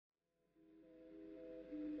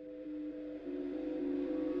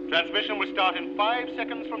Transmission will start in 5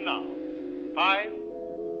 seconds from now. 5,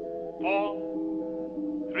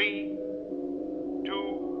 4, 3,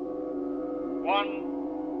 2, 1,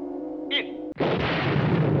 in.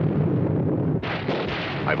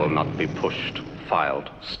 I will not be pushed, filed,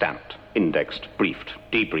 stamped, indexed, briefed,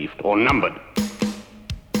 debriefed, or numbered.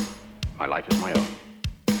 My life is my own.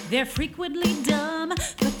 They're frequently dumb,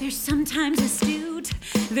 but they're sometimes astute.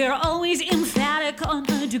 They're always emphatic on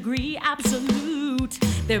a degree absolute.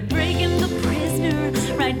 They're breaking the prisoner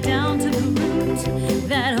right down to the root.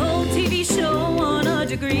 That whole TV show on a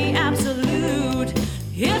degree absolute.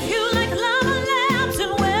 If you like lava lamps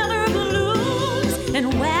and weather balloons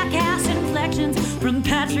and whack-ass inflections from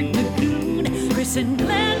Patrick McGoon, Chris and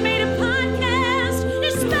Glenn made a podcast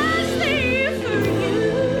especially for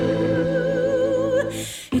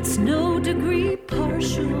you. It's no degree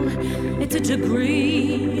partial, it's a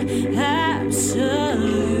degree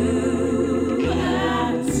absolute.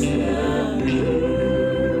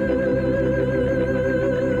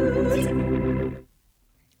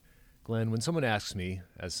 Glenn, when someone asks me,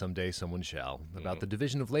 as someday someone shall, about the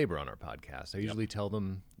division of labor on our podcast, I usually tell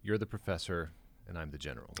them, you're the professor and I'm the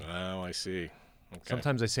general. Oh, I see. Okay.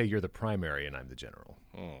 Sometimes I say you're the primary and I'm the general.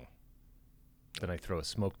 Oh. Then I throw a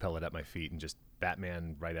smoke pellet at my feet and just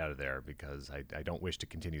Batman right out of there because I don't wish to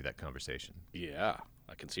continue that conversation. Yeah,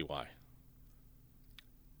 I can see why.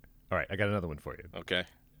 All right, I got another one for you. Okay.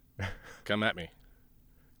 Come at me.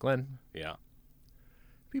 Glenn? Yeah.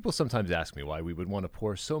 People sometimes ask me why we would want to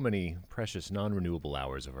pour so many precious non-renewable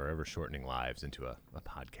hours of our ever-shortening lives into a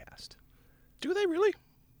podcast. Do they really?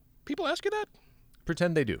 People ask you that?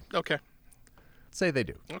 Pretend they do. Okay. Say they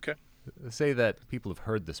do. Okay. Say that people have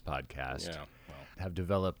heard this podcast, Yeah, well. have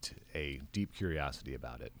developed a deep curiosity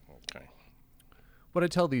about it. Okay. What I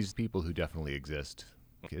tell these people who definitely exist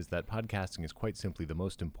is that podcasting is quite simply the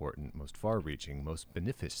most important, most far-reaching, most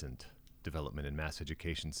beneficent development in mass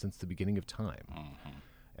education since the beginning of time. Mm-hmm.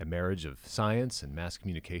 A marriage of science and mass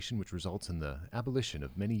communication which results in the abolition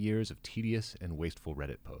of many years of tedious and wasteful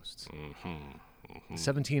Reddit posts. Mm-hmm. Mm-hmm.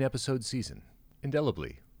 17-episode season,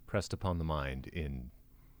 indelibly pressed upon the mind in,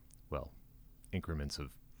 well, increments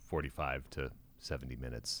of 45 to 70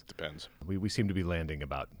 minutes. Depends. We seem to be landing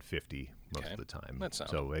about 50 most Okay. of the time. That sounds-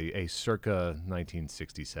 So a circa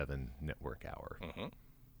 1967 network hour. Mm-hmm.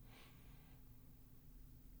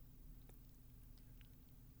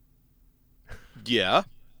 Yeah.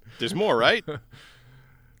 There's more, right?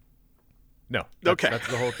 No. Okay. That's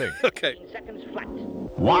the whole thing. Okay.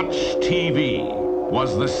 Watch TV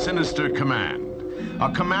was the sinister command,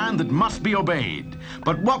 a command that must be obeyed.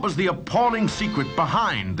 But what was the appalling secret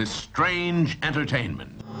behind this strange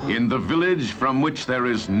entertainment? In the village from which there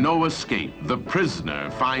is no escape, the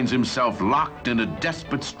prisoner finds himself locked in a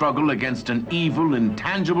desperate struggle against an evil,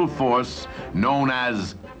 intangible force known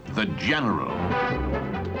as the General.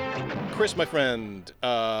 Chris, my friend,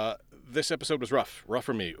 this episode was rough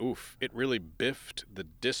for me. Oof. It really biffed the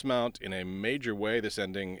dismount in a major way. This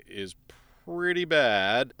ending is pretty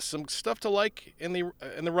bad. Some stuff to like in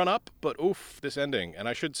the run-up, but oof, this ending. And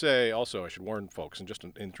I should say, also, I should warn folks, in just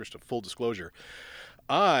an interest of full disclosure,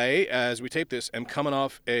 I, as we tape this, am coming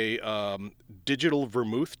off a digital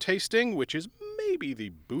vermouth tasting, which is maybe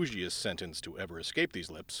the bougiest sentence to ever escape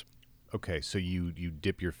these lips. Okay, so you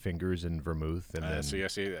dip your fingers in vermouth and then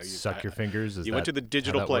suck your fingers? You went to the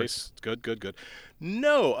digital place. Good.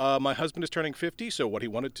 No, my husband is turning 50, so what he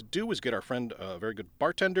wanted to do was get our friend, a very good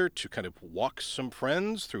bartender, to kind of walk some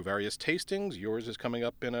friends through various tastings. Yours is coming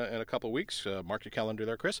up in a couple of weeks. Mark your calendar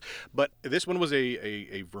there, Chris. But this one was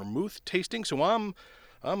a vermouth tasting, so I'm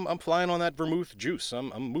flying on that vermouth juice.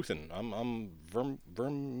 I'm moothin'. I'm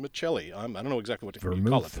vermicelli. I don't know exactly what you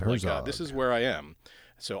call it. But this is where I am.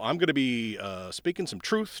 So I'm going to be speaking some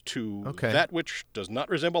truth to that which does not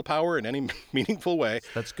resemble power in any meaningful way.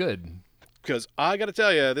 That's good. Because I got to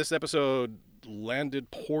tell you, this episode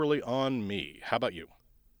landed poorly on me. How about you?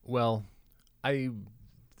 Well, I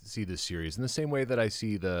see this series in the same way that I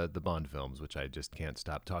see the Bond films, which I just can't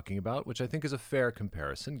stop talking about, which I think is a fair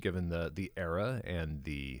comparison given the era and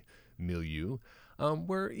the milieu.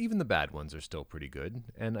 Where even the bad ones are still pretty good.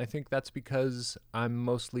 And I think that's because I'm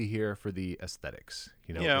mostly here for the aesthetics.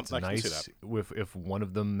 You know, it's nice if one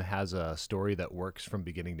of them has a story that works from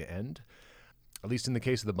beginning to end. At least in the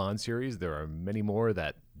case of the Bond series, there are many more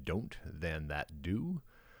that don't than that do.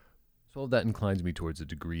 So all of that inclines me towards a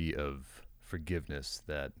degree of forgiveness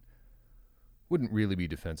that wouldn't really be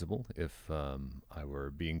defensible if I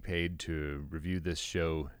were being paid to review this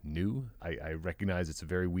show new. I recognize it's a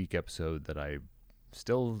very weak episode that I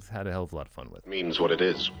still had a hell of a lot of fun with. Means what it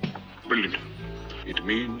is. Brilliant. It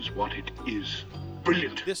means what it is.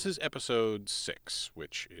 Brilliant. This is episode 6,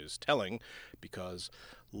 which is telling because,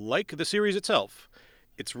 like the series itself,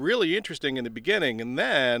 it's really interesting in the beginning, and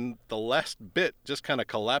then the last bit just kind of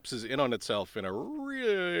collapses in on itself in a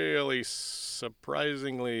really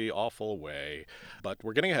surprisingly awful way. But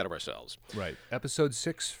we're getting ahead of ourselves. Right. Episode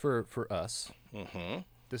 6 for us. Mm-hmm.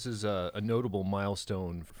 This is a notable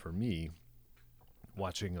milestone for me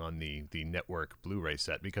watching on the network Blu-ray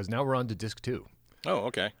set, because now we're on to disc 2. Oh,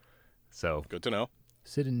 okay. So Good to know.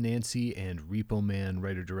 Sid and Nancy and Repo Man,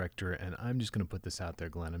 writer-director, and I'm just going to put this out there,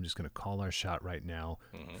 Glenn. I'm just going to call our shot right now.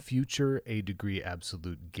 Future A Degree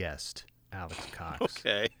Absolute guest, Alex Cox.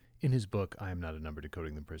 Okay. In his book, I Am Not a Number,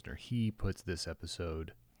 Decoding the Prisoner, he puts this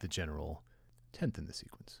episode, The General, 10th in the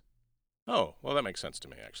sequence. Oh, well, that makes sense to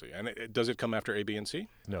me, actually. And does it come after A, B, and C?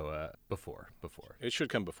 No, before. It should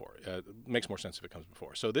come before. It makes more sense if it comes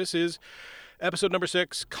before. So this is episode number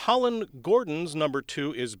 6. Colin Gordon's number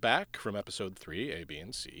 2 is back from episode 3, A, B,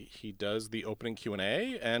 and C. He does the opening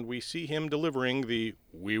Q&A, and we see him delivering the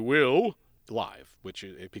 "We will" live, which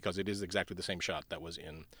is because it is exactly the same shot that was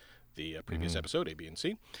in the previous episode, A, B, and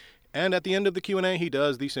C. And at the end of the Q&A, he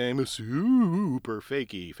does the same super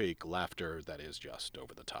fake laughter that is just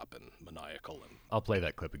over the top and maniacal. And I'll play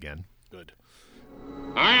that clip again. good.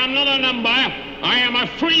 I am not a number. I am a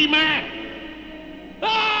free man.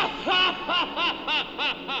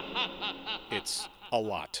 It's a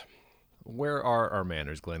lot. Where are our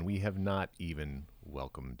manners, Glenn? We have not even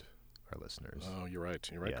welcomed our listeners. Oh, you're right.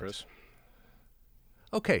 You're right, Yes. Chris.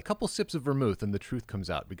 Okay, a couple sips of vermouth and the truth comes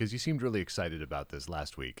out, because you seemed really excited about this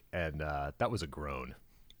last week, and that was a groan.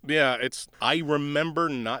 Yeah, I remember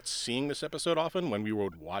not seeing this episode often when we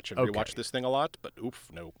would watch and rewatch this thing a lot, but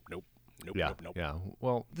nope. Yeah.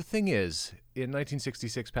 Well, the thing is, in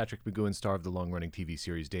 1966, Patrick McGowan, star of the long-running TV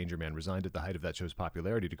series Danger Man, resigned at the height of that show's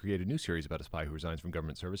popularity to create a new series about a spy who resigns from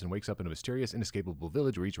government service and wakes up in a mysterious, inescapable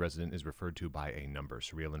village where each resident is referred to by a number.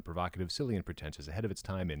 Surreal and provocative, silly and pretentious, ahead of its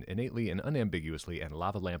time, and innately and unambiguously and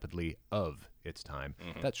lava-lampedly of its time.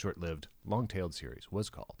 That short-lived, long-tailed series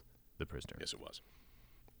was called The Prisoner. Yes, it was.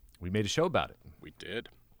 We made a show about it. We did.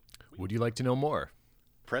 Would you like to know more?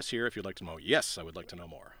 Press here if you'd like to know. Yes, I would like to know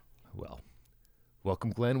more. Well,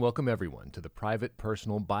 welcome, Glenn. Welcome, everyone, to the private,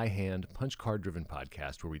 personal, by-hand, punch card-driven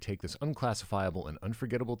podcast where we take this unclassifiable and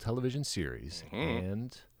unforgettable television series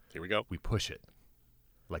and Here we go. we push it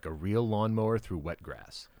like a real lawnmower through wet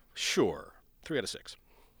grass. Sure. 3 out of 6.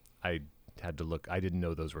 I had to look. I didn't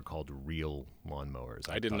know those were called real lawnmowers.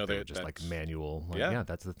 I didn't thought know they that- were just like that's- manual. Like, Yeah. yeah,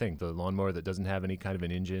 that's the thing. The lawnmower that doesn't have any kind of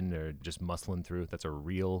an engine or just muscling through. That's a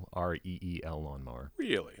real REEL lawnmower.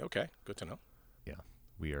 Really? Okay. Good to know. Yeah,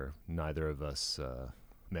 we are neither of us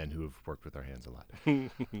men who have worked with our hands a lot.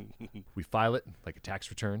 We file it like a tax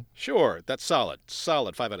return. Sure. That's solid.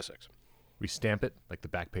 Solid. 5 out of 6. We stamp it like the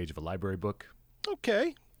back page of a library book.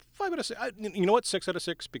 Okay. 5 out of 6. You know what? 6 out of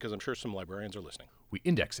 6 because I'm sure some librarians are listening. We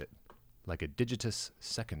index it like a digitus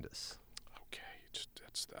secundus. Okay.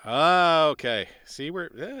 Okay. See,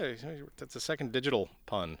 that's a second digital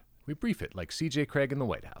pun. We brief it like C.J. Craig in the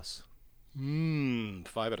White House.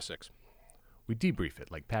 5 out of 6. We debrief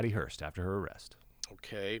it like Patty Hearst after her arrest.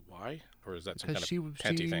 Okay. Why? Or is that some Because kind of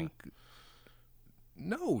panty thing?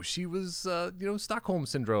 No, she was, Stockholm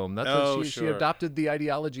syndrome. That's Oh, what she sure. adopted the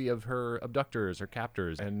ideology of her abductors, her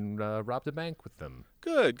captors, and robbed a bank with them.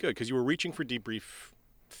 Good. Because you were reaching for debrief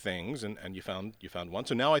things, and you found one.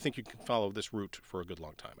 So now I think you can follow this route for a good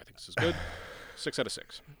long time. I think this is good. 6 out of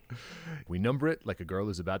 6. We number it like a girl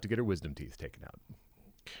who's about to get her wisdom teeth taken out.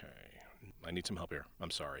 Okay. I need some help here.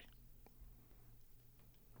 I'm sorry.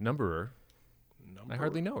 Numberer, I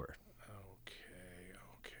hardly know her.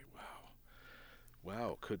 Okay.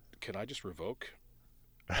 Wow. Can I just revoke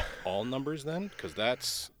all numbers then? Because that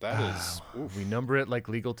is. Oof. We number it like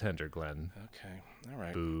legal tender, Glenn. Okay. All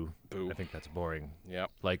right. Boo. Boo. I think that's boring. Yeah.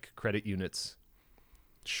 Like credit units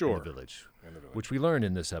Sure. in the village. In the village. Which we learn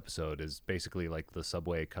in this episode is basically like the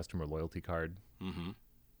Subway customer loyalty card.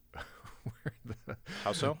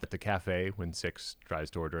 How so? At the cafe, when Six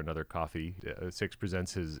tries to order another coffee, Six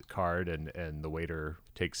presents his card and the waiter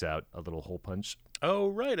takes out a little hole punch. Oh,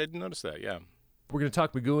 right. I didn't notice that. Yeah. We're going to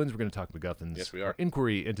talk McGowan's, we're going to talk MacGuffins. Yes, we are. Our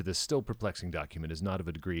inquiry into this still perplexing document is not of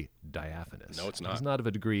a degree diaphanous. No, it's It not. is not of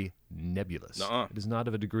a degree nebulous. Nuh-uh. It is not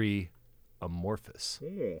of a degree amorphous.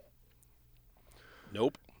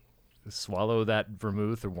 Nope. Swallow that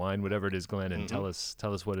vermouth or wine, whatever it is, Glenn, and tell us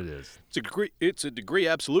what it is. It's a degree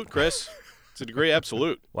absolute, Chris. It's a degree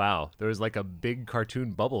absolute. Wow, there was like a big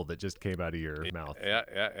cartoon bubble that just came out of your mouth.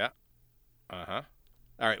 Yeah. Uh-huh.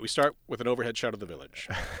 All right, we start with an overhead shot of the village.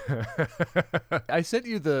 I sent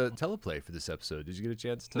you the teleplay for this episode. Did you get a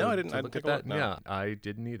chance to? No, I didn't. to I look didn't at take a that? look, no. Yeah, I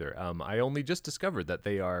didn't either. I only just discovered that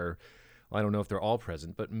they are. I don't know if they're all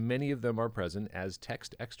present, but many of them are present as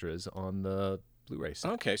text extras on the Blu-ray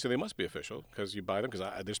set. Okay, so they must be official because you buy them.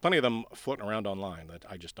 Because there's plenty of them floating around online that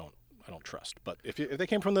I just don't trust. But if they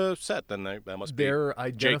came from the set, then that must be. They're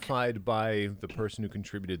identified by the person who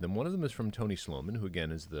contributed them. One of them is from Tony Sloman, who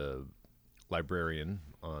again is the librarian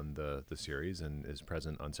on the series and is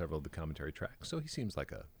present on several of the commentary tracks. So he seems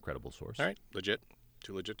like a credible source. All right, legit.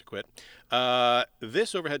 Too legit to quit.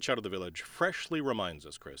 This overhead shot of the village freshly reminds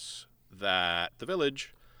us, Chris, that the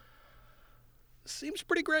village seems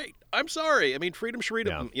pretty great. I'm sorry. I mean, freedom,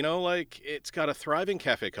 shreedom. Yeah. It's got a thriving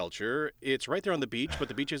cafe culture. It's right there on the beach, but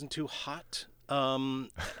the beach isn't too hot.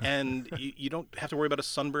 And you don't have to worry about a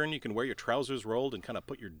sunburn. You can wear your trousers rolled and kind of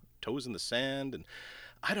put your toes in the sand. And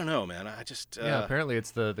I don't know, man. I just... Yeah, apparently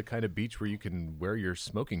it's the kind of beach where you can wear your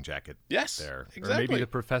smoking jacket Yes, there. exactly. Or maybe the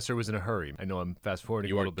professor was in a hurry. I know I'm fast-forwarding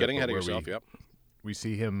You a are little bit. getting but ahead of where yourself, yep. We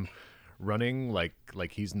see him running like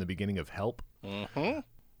he's in the beginning of Help. Mm-hmm.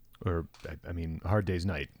 Or, I mean, Hard Day's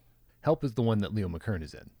Night. Help is the one that Leo McKern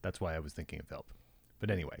is in. That's why I was thinking of Help.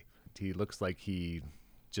 But anyway, he looks like he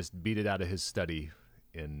just beat it out of his study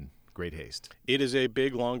in great haste. It is a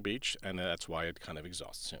big, long beach, and that's why it kind of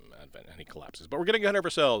exhausts him, and he collapses. But we're getting ahead of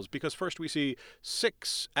ourselves, because first we see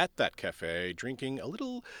Six at that cafe drinking a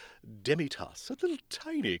little demi-tasse, a little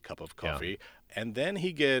tiny cup of coffee, and then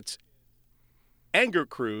he gets anger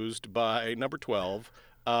cruised by number 12,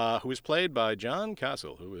 who is played by John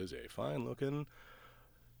Castle, who is a fine-looking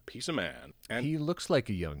piece of man. And He looks like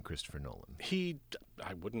a young Christopher Nolan.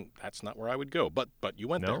 that's not where I would go, but you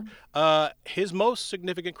went No? there. His most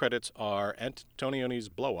significant credits are Antonioni's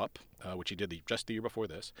Blow Up, which he did just the year before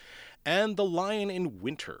this, and The Lion in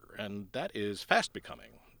Winter, and that is fast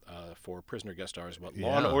becoming, for prisoner guest stars, what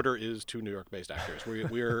Law and Yeah. Order is to New York-based actors.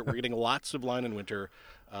 We're getting lots of Lion in Winter,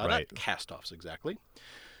 Right. not cast-offs exactly.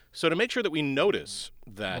 So to make sure that we notice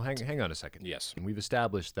that... Well, hang on a second. Yes. We've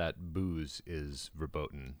established that booze is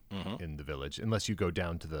verboten in the village, unless you go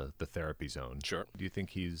down to the therapy zone. Sure. Do you think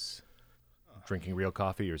he's drinking real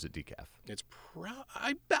coffee, or is it decaf? It's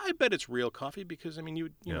I bet it's real coffee, because I mean you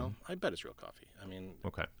know, I bet it's real coffee. I mean,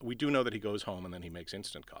 Okay. we do know that he goes home and then he makes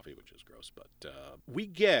instant coffee, which is gross. But we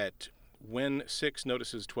get, when Six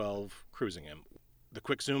notices 12 cruising him, the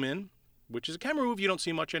quick zoom in, which is a camera move you don't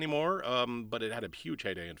see much anymore, but it had a huge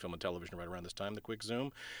heyday in film and television right around this time, the quick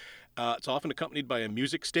zoom. It's often accompanied by a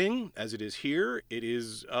music sting, as it is here. It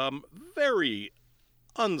is very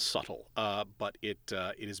unsubtle, but it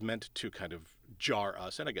is meant to kind of jar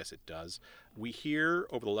us, and I guess it does. We hear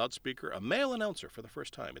over the loudspeaker a male announcer for the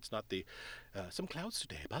first time. It's not the some clouds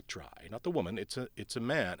today, but dry. Not the woman. It's a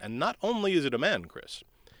man, and not only is it a man, Chris,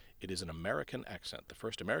 it is an American accent, the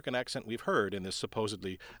first American accent we've heard in this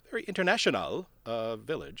supposedly very international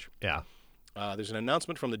village. Yeah. There's an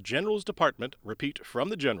announcement from the General's Department, repeat, from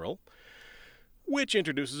the General, which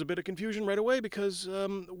introduces a bit of confusion right away, because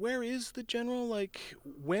where is the General? Like,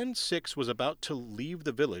 when Six was about to leave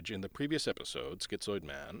the village in the previous episode, Schizoid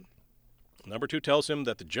Man, number 2 tells him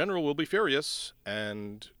that the General will be furious,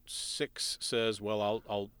 and Six says, well,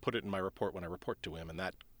 I'll put it in my report when I report to him, and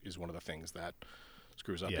that is one of the things that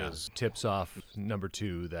screws up his... tips off number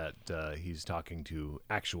 2 that he's talking to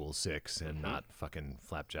actual Six and not fucking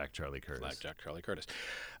Flapjack Charlie Curtis. Flapjack Charlie Curtis.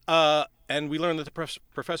 And we learn that the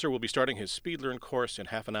professor will be starting his speed learn course in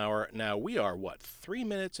half an hour. Now, we are, 3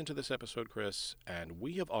 minutes into this episode, Chris, and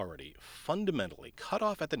we have already fundamentally cut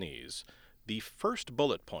off at the knees the first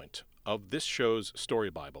bullet point of this show's story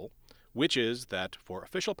Bible, which is that, for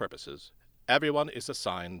official purposes, everyone is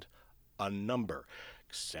assigned a number.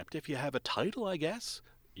 Except if you have a title, I guess.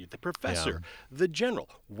 You're the professor, the general.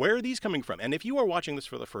 Where are these coming from? And if you are watching this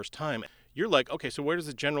for the first time, you're like, okay, so where does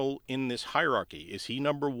the general in this hierarchy? Is he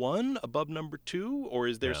number 1 above number 2? Or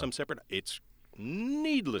is there some separate... It's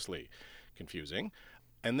needlessly confusing.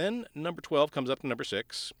 And then number 12 comes up to number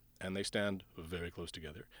 6, and they stand very close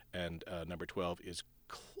together. And number 12 is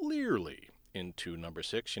clearly into number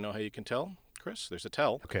 6. You know how you can tell, Chris? There's a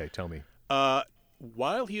tell. Okay, tell me.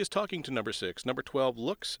 While he is talking to number 6, number 12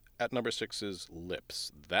 looks at number 6's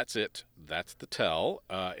lips. That's it. That's the tell.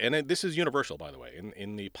 This is universal, by the way.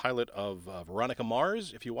 In the pilot of Veronica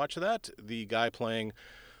Mars, if you watch that, the guy playing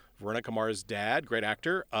Veronica Mars' dad, great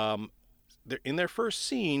actor, in their first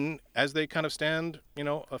scene, as they kind of stand,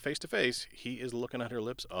 face to face, he is looking at her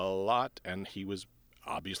lips a lot, and he was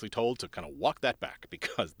obviously told to kind of walk that back,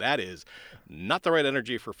 because that is not the right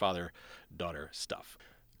energy for father-daughter stuff.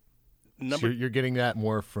 So you're getting that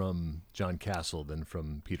more from John Castle than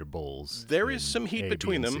from Peter Bowles. There is some heat A,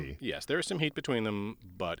 between B, and them. C. Yes, there is some heat between them,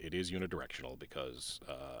 but it is unidirectional because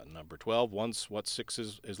number 12 wants what 6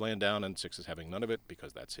 is laying down, and 6 is having none of it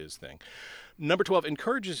because that's his thing. Number 12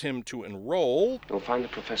 encourages him to enroll. You'll find the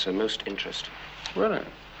professor most interesting. Really?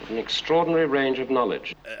 With an extraordinary range of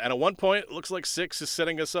knowledge. And at one point, it looks like 6 is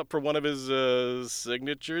setting us up for one of his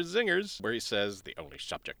signature zingers, where he says, the only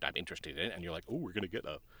subject I'm interested in, and you're like, oh, we're going to get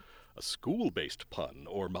a school-based pun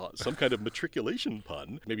or some kind of matriculation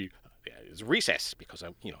pun. Maybe it's recess because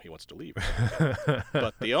he wants to leave.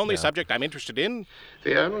 But the only subject I'm interested in.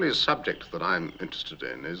 The only subject that I'm interested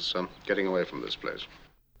in is getting away from this place.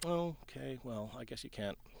 Okay, well, I guess you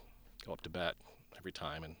can't go up to bat every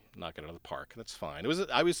time and knock it out of the park. That's fine.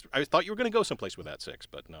 I thought you were going to go someplace with that 6,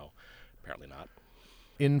 but no, apparently not.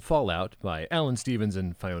 In Fallout by Alan Stevens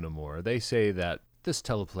and Fiona Moore, they say that this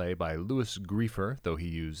teleplay by Louis Griefer, though he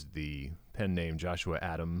used the pen name Joshua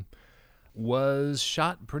Adam, was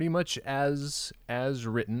shot pretty much as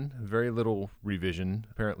written, very little revision,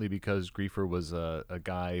 apparently because Griefer was a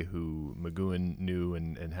guy who McGoohan knew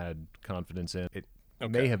and had confidence in. It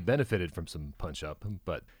may have benefited from some punch-up,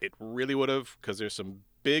 but... It really would have, because there's some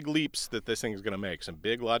big leaps that this thing is going to make, some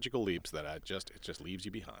big logical leaps that it just leaves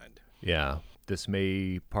you behind. Yeah. This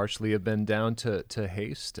may partially have been down to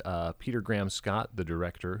haste. Peter Graham Scott, the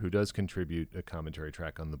director, who does contribute a commentary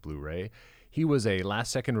track on the Blu-ray, he was a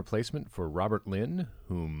last-second replacement for Robert Lynn,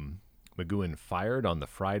 whom McGoohan fired on the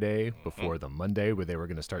Friday before the Monday where they were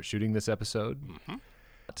going to start shooting this episode. Mm-hmm.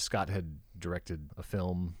 Scott had directed a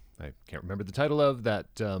film I can't remember the title of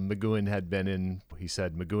that McGoohan had been in. He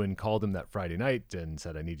said McGoohan called him that Friday night and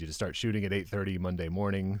said, I need you to start shooting at 8:30 Monday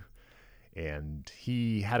morning. And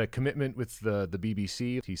he had a commitment with the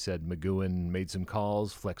BBC. He said McGoohan made some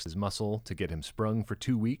calls, flexed his muscle to get him sprung for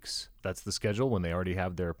 2 weeks. That's the schedule when they already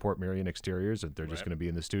have their Port Merion exteriors. They're just going to be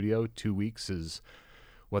in the studio. 2 weeks is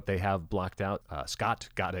what they have blocked out. Scott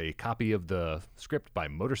got a copy of the script by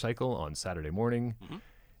motorcycle on Saturday morning,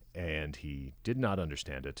 and he did not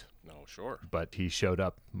understand it. No, sure. But he showed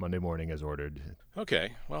up Monday morning as ordered.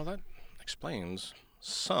 Okay, well, that explains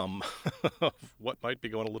some of what might be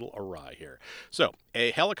going a little awry here. So, a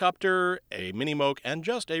helicopter, a mini-moke, and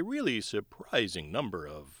just a really surprising number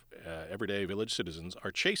of everyday village citizens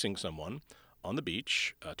are chasing someone on the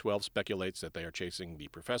beach. 12 speculates that they are chasing the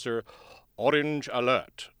professor. Orange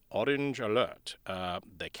alert. Orange alert.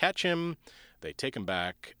 They catch him. They take him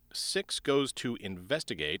back. 6 goes to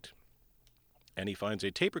investigate, and he finds a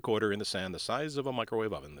tape recorder in the sand the size of a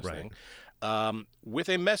microwave oven, this thing, with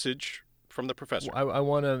a message from the professor. I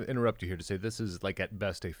want to interrupt you here to say this is, like, at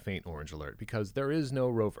best a faint orange alert because there is no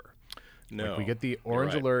rover. No. Like, we get the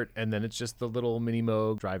orange alert, and then it's just the little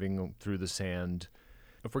mini-mogue driving through the sand.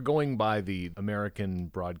 If we're going by the American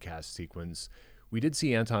broadcast sequence, we did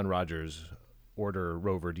see Anton Rogers order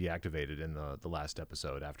rover deactivated in the last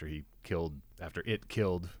episode after it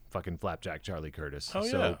killed fucking Flapjack Charlie Curtis. Oh,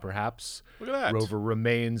 yeah. So perhaps Look at that. rover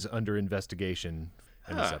remains under investigation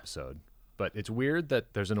in this episode. But it's weird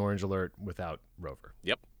that there's an orange alert without rover.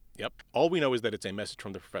 Yep. All we know is that it's a message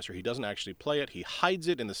from the professor. He doesn't actually play it. He hides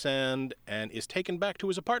it in the sand and is taken back to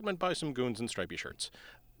his apartment by some goons in stripy shirts.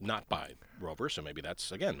 Not by rover, so maybe that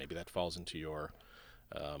falls into your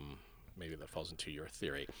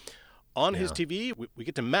theory. On his TV, we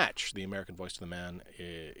get to match the American voice to the man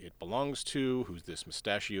it belongs to, who's this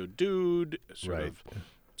mustachioed dude, sort of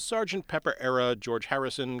Sergeant Pepper era George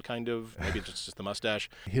Harrison, kind of. Maybe it's just the mustache.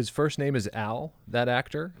 His first name is Al, that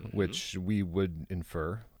actor, which we would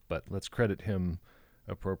infer, but let's credit him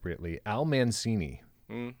appropriately. Al Mancini.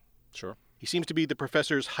 Sure. He seems to be the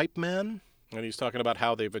professor's hype man, and he's talking about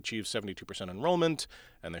how they've achieved 72% enrollment,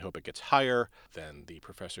 and they hope it gets higher. Then the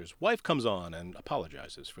professor's wife comes on and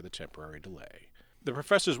apologizes for the temporary delay. The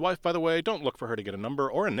professor's wife, by the way, don't look for her to get a number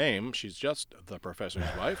or a name. She's just the professor's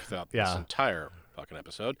wife throughout this entire fucking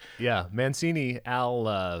episode. Yeah, Mancini, Al,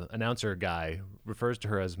 announcer guy, refers to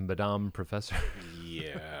her as Madame Professor.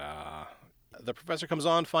 Yeah. The professor comes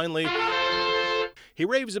on finally. He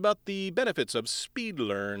raves about the benefits of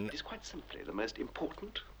SpeedLearn. It is quite simply the most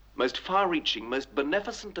important, most far-reaching, most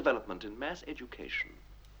beneficent development in mass education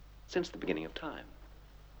since the beginning of time.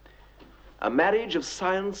 A marriage of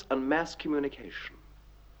science and mass communication,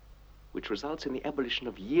 which results in the abolition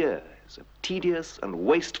of years of tedious and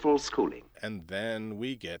wasteful schooling. And then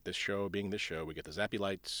we get this show being this show. We get the zappy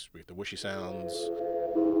lights, we get the whooshy sounds.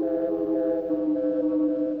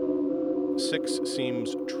 6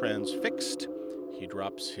 seems transfixed. He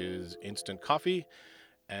drops his instant coffee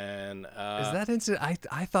And Is that instant?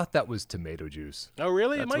 I thought that was tomato juice. oh,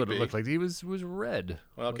 really? That's It might what be. it looked like. He was red.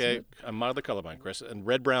 Well, okay, I'm mildly colorblind, Chris. And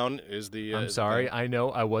red-brown is the... I'm is the sorry. thing. I know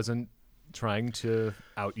I wasn't trying to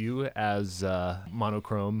out you as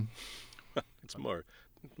monochrome. It's more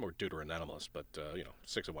deuter animalist, but,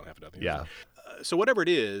 6 of one, half a dozen. Yeah. So whatever it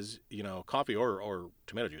is, coffee or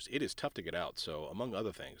tomato juice, it is tough to get out. So among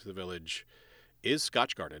other things, the village is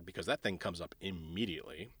Scotch guarded because that thing comes up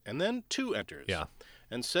immediately. And then 2 enters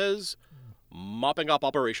and says, mopping up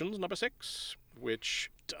operations number 6,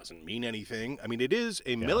 which doesn't mean anything. I mean, it is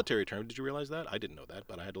a military term. Did you realize that? I didn't know that,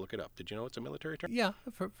 but I had to look it up. Did you know it's a military term? Yeah,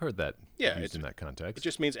 I've heard that used in that It context.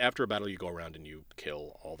 just means after a battle, you go around and you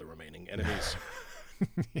kill all the remaining enemies.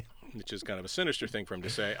 Which is kind of a sinister thing for him to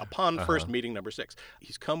say upon first meeting number 6.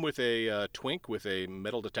 He's come with a twink with a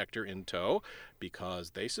metal detector in tow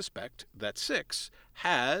because they suspect that 6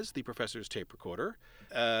 has the professor's tape recorder.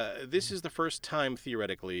 This is the first time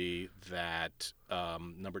theoretically that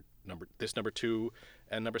number 2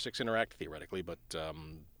 and number 6 interact theoretically, but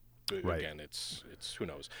again, it's who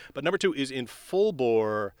knows. But number 2 is in full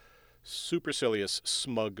bore supercilious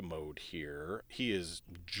smug mode here. He is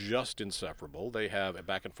just insufferable. They have a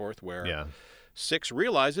back and forth where 6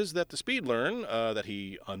 realizes that the speed learn that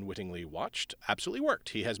he unwittingly watched absolutely worked.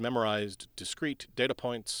 He has memorized discrete data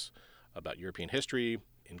points about European history,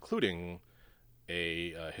 including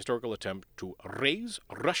a historical attempt to raise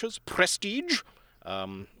Russia's prestige,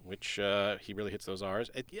 which he really hits those R's.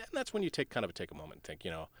 And that's when you take a moment and think,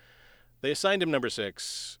 they assigned him number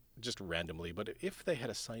 6 just randomly, but if they had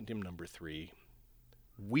assigned him number 3,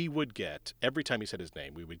 we would get, every time he said his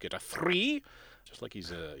name, we would get a 3, just like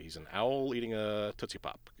he's an owl eating a Tootsie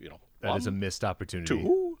Pop. That is a missed opportunity.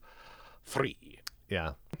 2, 3.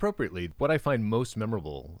 Yeah. Appropriately, what I find most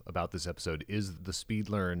memorable about this episode is the speed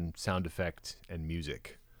learn sound effect and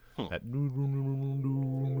music. That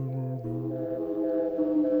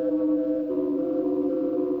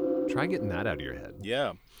try getting that out of your head.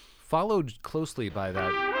 Yeah. Followed closely by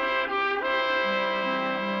that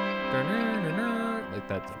like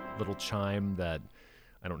that little chime that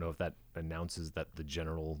I don't know if that announces that the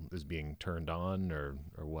general is being turned on or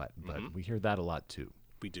what, but we hear that a lot too.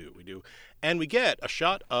 We do. And we get a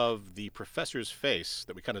shot of the professor's face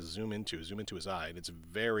that we kind of zoom into his eye, and it's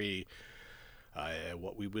very,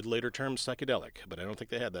 what we would later term psychedelic, but I don't think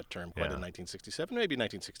they had that term quite in 1967. Maybe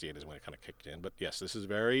 1968 is when it kind of kicked in. But yes, this is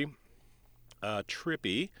very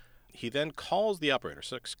trippy. He then calls the operator.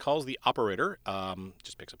 6 calls the operator,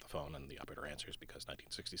 just picks up the phone, and the operator answers because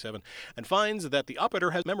 1967, and finds that the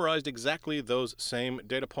operator has memorized exactly those same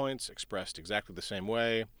data points, expressed exactly the same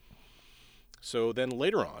way. So then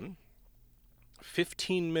later on,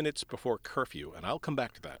 15 minutes before curfew, and I'll come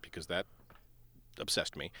back to that because that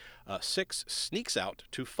obsessed me, 6 sneaks out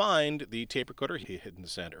to find the tape recorder he hid in the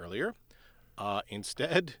sand earlier.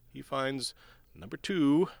 Instead, he finds number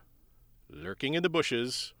 2 lurking in the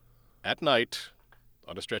bushes at night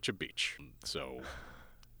on a stretch of beach. So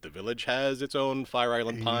the village has its own Fire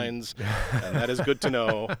Island Pines, and that is good to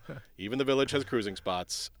know. Even the village has cruising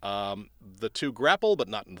spots. The 2 grapple, but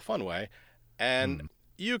not in the fun way. And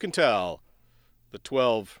you can tell the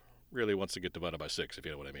 12 really wants to get divided by 6, if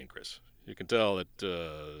you know what I mean, Chris. You can tell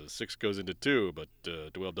that 6 goes into 2, but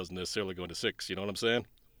 12 doesn't necessarily go into 6. You know what I'm saying?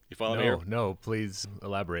 You follow me here? No, please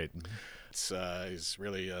elaborate. It's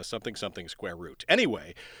really something square root.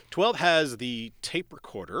 Anyway, 12 has the tape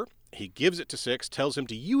recorder. He gives it to 6, tells him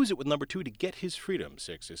to use it with number 2 to get his freedom.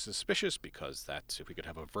 6 is suspicious because that's, if we could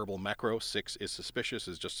have a verbal macro, 6 is suspicious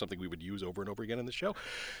is just something we would use over and over again in the show.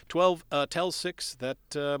 12 tells 6 that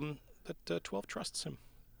 12 trusts him.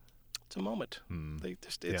 It's a moment.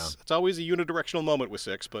 It's always a unidirectional moment with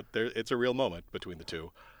 6, but it's a real moment between the 2.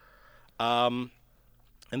 And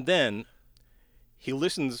then he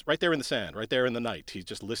listens right there in the sand, right there in the night. He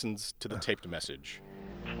just listens to the taped message.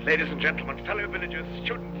 Ladies and gentlemen, fellow villagers,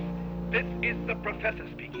 students, this is the professor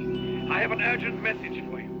speaking. I have an urgent message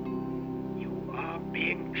for you. You are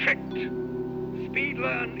being tricked. Speed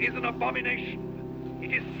learn is an abomination.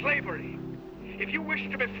 It is slavery. If you wish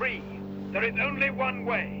to be free, there is only one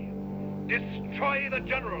way. Destroy the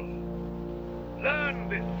general. Learn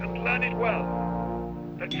this and learn it well.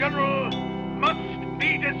 The general must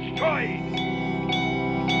be destroyed.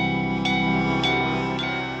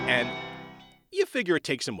 And you figure it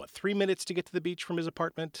takes him, 3 minutes to get to the beach from his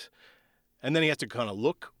apartment? And then he has to kind of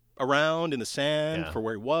look around in the sand for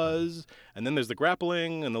where he was. And then there's the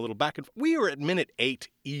grappling and the little back and forth. We are at minute 8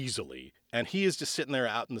 easily. And he is just sitting there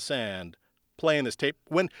out in the sand playing this tape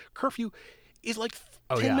when curfew is like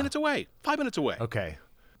 10 minutes away, 5 minutes away. Okay.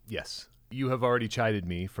 Yes. You have already chided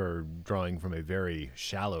me for drawing from a very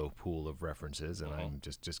shallow pool of references, and I'm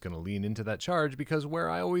just going to lean into that charge, because where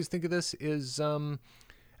I always think of this is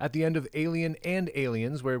at the end of Alien and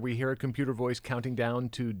Aliens, where we hear a computer voice counting down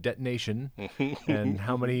to detonation and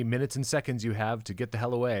how many minutes and seconds you have to get the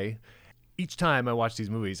hell away. Each time I watch these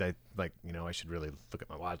movies, I should really look at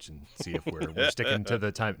my watch and see if we're sticking to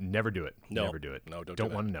the time. Never do it. No. Never do it. No, don't do Don't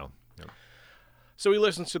that. want to know. No. So he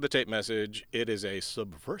listens to the tape message. It is a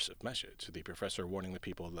subversive message. The professor warning the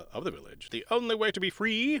people of the village. The only way to be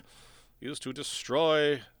free is to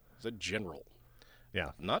destroy the general.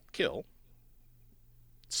 Yeah. Not kill.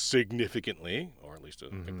 Significantly, or at least I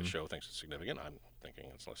think the show thinks it's significant. I'm thinking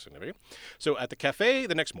it's less significant. So at the cafe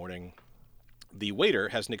the next morning, the waiter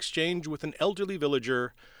has an exchange with an elderly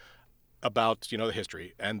villager about, the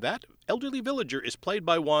history. And that elderly villager is played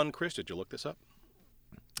by one, Chris, did you look this up?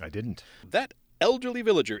 I didn't. That elderly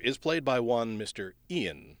villager is played by one Mr.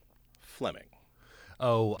 Ian Fleming.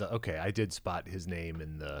 Oh, okay. I did spot his name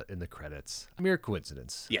in the credits. Mere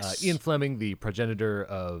coincidence. Yes. Ian Fleming, the progenitor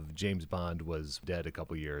of James Bond, was dead a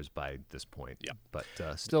couple years by this point. Yeah. But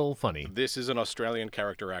still funny. This is an Australian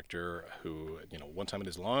character actor who, one time in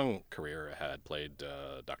his long career had played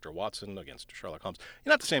Dr. Watson against Sherlock Holmes.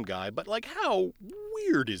 You're not the same guy, but how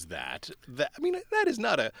weird is that? That is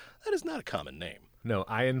not a common name. No,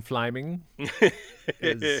 Ian Fleming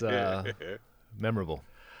is memorable.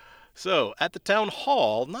 So at the town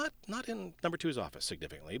hall, not in number 2's office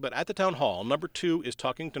significantly, but at the town hall, number 2 is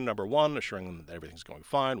talking to number 1, assuring them that everything's going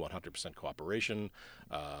fine, 100% cooperation.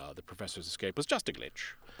 The professor's escape was just a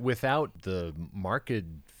glitch. Without The marked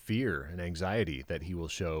fear and anxiety that he will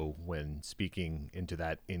show when speaking into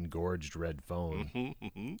that engorged red phone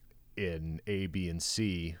in A, B, and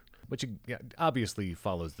C, which obviously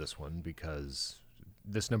follows this one, because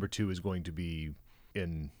this number 2 is going to be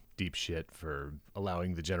in deep shit for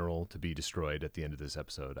allowing the general to be destroyed at the end of this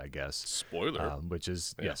episode, I guess. Spoiler. Which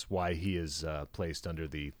is, yes, why he is placed under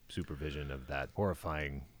the supervision of that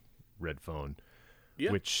horrifying red phone,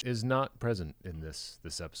 which is not present in this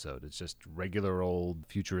episode. It's just regular old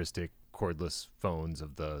futuristic cordless phones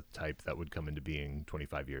of the type that would come into being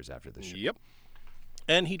 25 years after the show. Yep.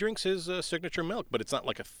 And he drinks his signature milk, but it's not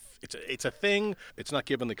like it's a thing. It's not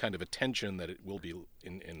given the kind of attention that it will be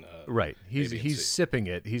in right. He's A, B, and C. sipping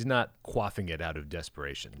it. He's not quaffing it out of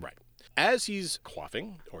desperation. Right. As he's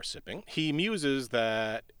quaffing or sipping, he muses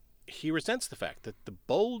that he resents the fact that the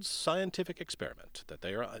bold scientific experiment that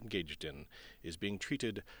they are engaged in is being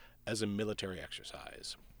treated as a military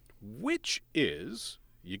exercise, which is,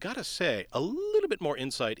 you gotta say, a little bit more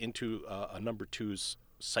insight into a number 2's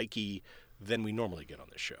psyche than we normally get on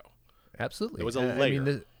this show. Absolutely. There was a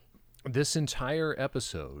layer. This entire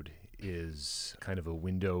episode is kind of a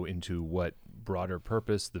window into what broader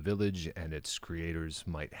purpose the village and its creators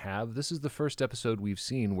might have. This is the first episode we've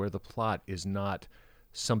seen where the plot is not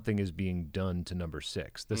something is being done to number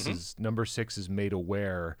 6. This is number 6 is made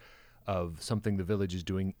aware of something the village is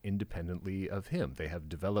doing independently of him. They have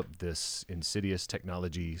developed this insidious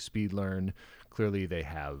technology, SpeedLearn. Clearly they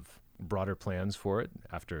have broader plans for it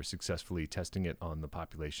after successfully testing it on the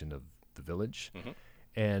population of the village.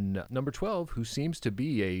 And number 12, who seems to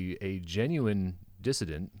be a genuine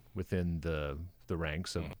dissident within the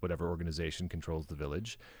ranks of whatever organization controls the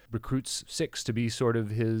village, recruits 6 to be sort of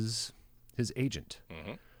his agent.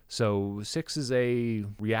 So 6 is a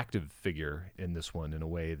reactive figure in this one in a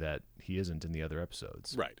way that he isn't in the other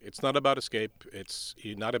episodes. Right. It's not about escape. It's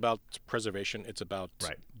not about preservation. It's about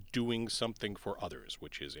doing something for others,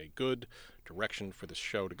 which is a good direction for the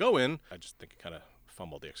show to go in. I just think it kind of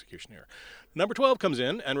fumbled the execution here. Number 12 comes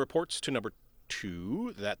in and reports to number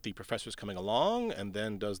 2 that the professor's coming along, and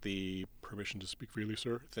then does the permission to speak freely,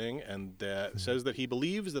 sir thing, and says that he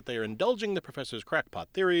believes that they are indulging the professor's crackpot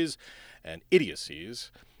theories and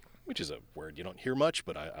idiocies, which is a word you don't hear much,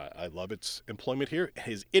 but I love its employment here.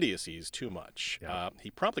 His idiocies too much. Yeah. He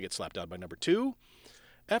promptly gets slapped down by number 2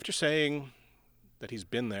 after saying that he's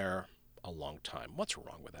been there a long time. What's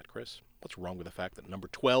wrong with that, Chris? What's wrong with the fact that number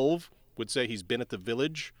 12 would say he's been at the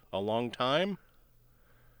village a long time?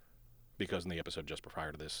 Because in the episode just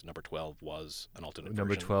prior to this, number 12 was an alternate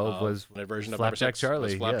Number version 12 was a version of Flapjack number 6. Charlie.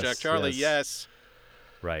 Was Flapjack Yes, Charlie, yes. yes.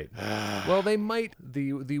 Right. Well, they might,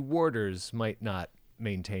 the warders might not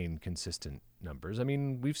maintain consistent numbers. I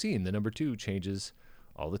mean, we've seen the number 2 changes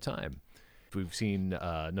all the time. We've seen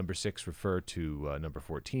number 6 refer to number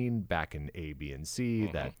 14 back in A, B, and C.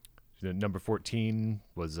 That number 14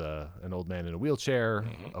 was an old man in a wheelchair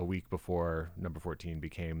a week before number 14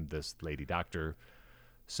 became this lady doctor.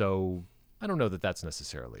 So I don't know that that's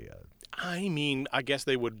necessarily I mean, I guess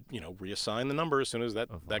they would, reassign the number as soon as that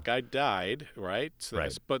guy died, right? So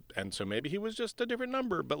Right. So maybe he was just a different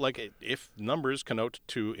number. But like, if numbers connote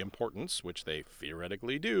to importance, which they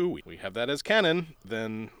theoretically do, we have that as canon.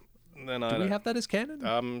 Then Do we have that as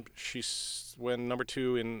canon? She's when number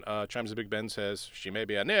 2 in Chimes of Big Ben says she may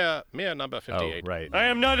be a mere number 58. Oh, right. I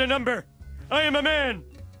am not a number. I am a man.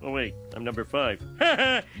 Oh, wait, I'm number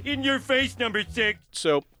 5. In your face, number 6.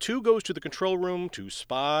 So 2 goes to the control room to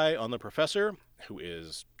spy on the professor, who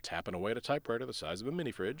is tapping away at a typewriter the size of a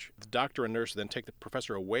mini fridge. The doctor and nurse then take the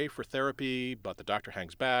professor away for therapy, but the doctor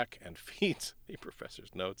hangs back and feeds the professor's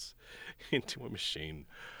notes into a machine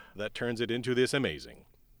that turns it into this amazing,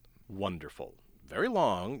 wonderful, very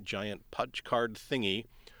long, giant punch card thingy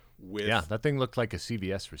with... Yeah, that thing looked like a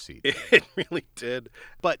CVS receipt. It really did.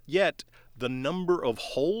 But yet, the number of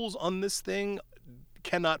holes on this thing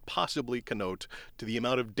cannot possibly connote to the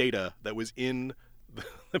amount of data that was in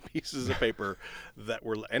the pieces of paper that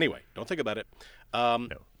were... Anyway, don't think about it. No.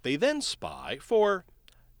 They then spy for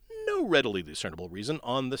no readily discernible reason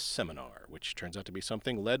on the seminar, which turns out to be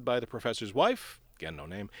something led by the professor's wife. Again, no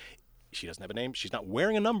name. She doesn't have a name. She's not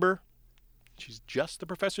wearing a number. She's just the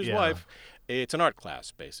professor's wife. It's an art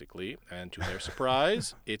class, basically. And to their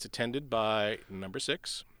surprise, it's attended by number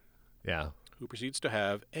 6, Yeah. who proceeds to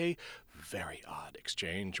have a very odd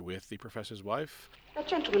exchange with the professor's wife. That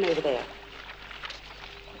gentleman over there.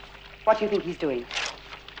 What do you think he's doing?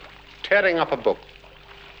 Tearing up a book.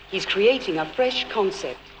 He's creating a fresh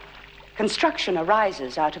concept. Construction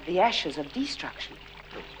arises out of the ashes of destruction.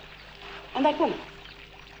 And that woman,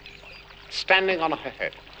 Standing on her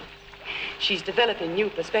head. she's developing new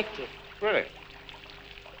perspective. Really?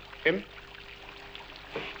 Him?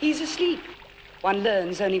 He's asleep. One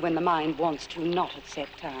learns only when the mind wants to, not at set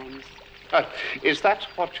times. Is that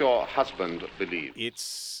what your husband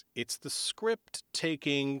believes? It's the script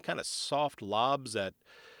taking kind of soft lobs at,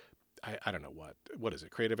 I don't know what is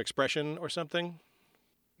it, creative expression or something?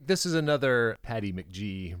 This is another Paddy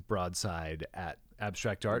McGee broadside at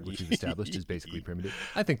abstract art, which we've established is basically primitive.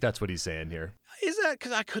 I think that's what he's saying here. Is that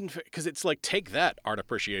because it's like, take that, art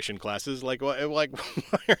appreciation classes. Like why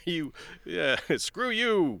are you? Yeah, screw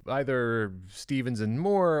you. Either Stevens and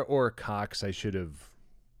Moore or Cox. I should have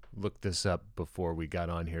looked this up before we got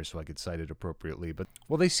on here so I could cite it appropriately. But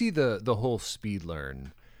they see the whole speed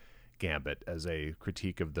learn gambit as a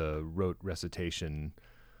critique of the rote recitation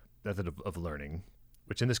method of learning,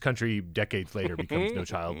 which in this country decades later becomes No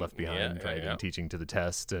Child Left Behind, right? And teaching to the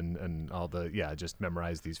test and all the, just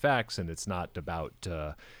memorize these facts. And it's not about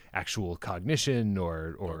actual cognition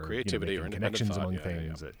or creativity or making connections among thought.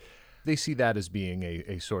 things. They see that as being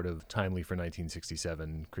a sort of timely for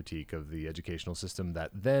 1967 critique of the educational system that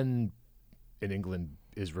then in England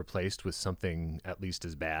is replaced with something at least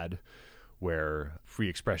as bad, where free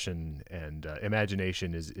expression and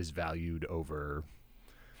imagination is valued over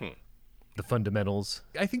the fundamentals.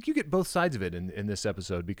 I think you get both sides of it in this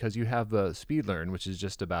episode, because you have Speed Learn, which is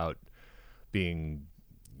just about being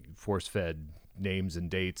force-fed names and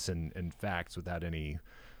dates and facts without any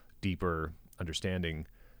deeper understanding.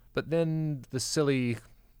 But then the silly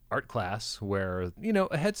art class where, a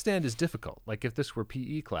headstand is difficult. Like if this were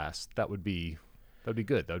PE class, that would be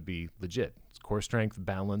good. That would be legit. It's core strength,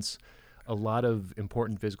 balance, a lot of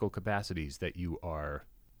important physical capacities that you are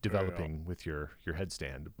developing with your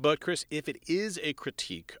headstand. But Chris, if it is a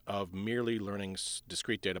critique of merely learning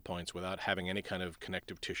discrete data points without having any kind of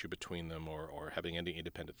connective tissue between them or having any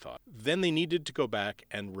independent thought, then they needed to go back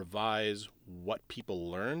and revise what people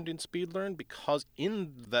learned in Speed Learn, because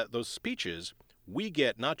in those speeches, we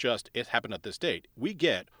get not just it happened at this date, we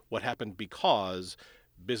get what happened because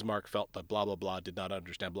Bismarck felt that blah, blah, blah, did not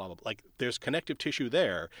understand blah, blah, blah. Like, there's connective tissue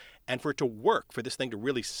there. And for it to work, for this thing to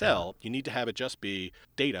really sell, you need to have it just be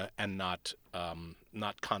data and not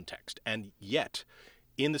context. And yet,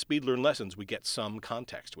 in the Speed Learn lessons, we get some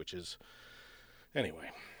context, which is...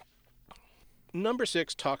 Anyway. Number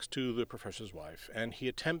 6 talks to the professor's wife, and he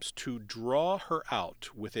attempts to draw her out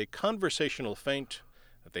with a conversational feint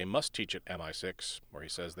that they must teach at MI6, where he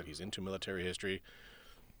says that he's into military history,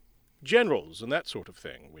 generals and that sort of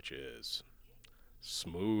thing, which is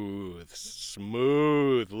smooth.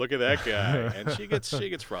 Look at that guy. And she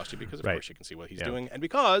gets frosty because, of course, she can see what he's doing, and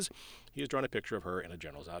because he has drawn a picture of her in a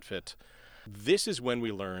general's outfit. This is when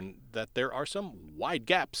we learn that there are some wide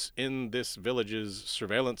gaps in this village's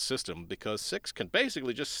surveillance system, because 6 can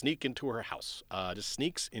basically just sneak into her house. Just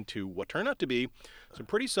sneaks into what turn out to be some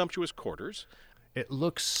pretty sumptuous quarters. It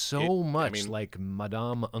looks so much like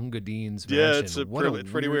Madame Ungadine's mansion. Yeah, it's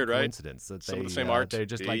pretty weird, right? Coincidence that Some of the same art. They're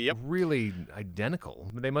just really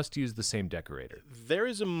identical. They must use the same decorator. There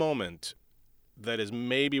is a moment that is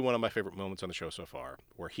maybe one of my favorite moments on the show so far,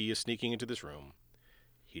 where he is sneaking into this room.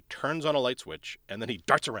 He turns on a light switch, and then he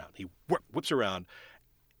darts around. He whips around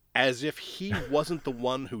as if he wasn't the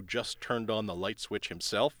one who just turned on the light switch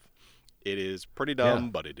himself. It is pretty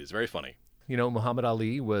dumb, but it is very funny. You know, Muhammad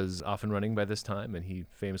Ali was off and running by this time, and he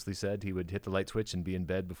famously said he would hit the light switch and be in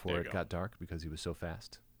bed before it got dark because he was so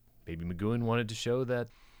fast. Baby McGowan wanted to show that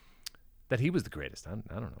he was the greatest. I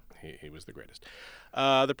don't know. He was the greatest.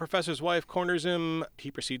 The professor's wife corners him.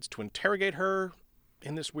 He proceeds to interrogate her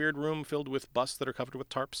in this weird room filled with busts that are covered with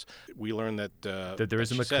tarps. We learn that there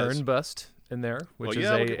is a McKern bust in there, which is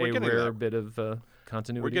a rare bit of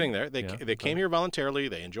continuity. We're getting there. They came here voluntarily.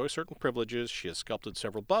 They enjoy certain privileges. She has sculpted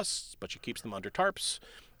several busts, but she keeps them under tarps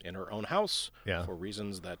in her own house for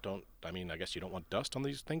reasons that don't... I mean, I guess you don't want dust on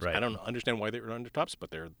these things. Right. I don't understand why they're under tarps, but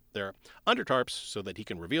they're under tarps so that he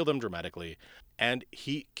can reveal them dramatically. And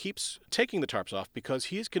he keeps taking the tarps off because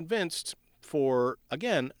he is convinced, for,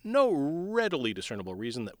 again, no readily discernible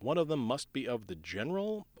reason, that one of them must be of the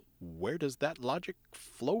general. Where does that logic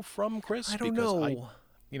flow from, Chris? I don't know.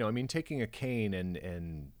 I mean, taking a cane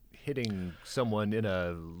and hitting someone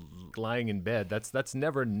lying in bed, that's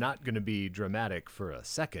never not going to be dramatic for a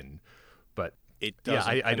second. But it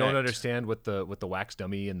doesn't. I don't understand what the wax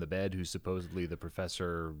dummy in the bed, who supposedly the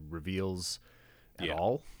professor reveals at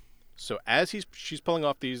all. So as she's pulling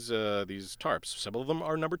off these tarps, several of them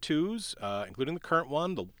are number 2s, including the current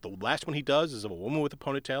one. The last one he does is of a woman with a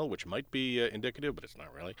ponytail, which might be indicative, but it's not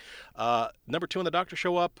really. Number 2 and the doctor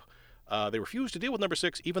show up. They refuse to deal with number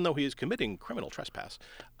 6, even though he is committing criminal trespass.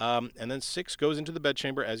 And then 6 goes into the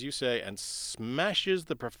bedchamber, as you say, and smashes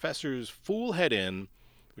the professor's fool head in,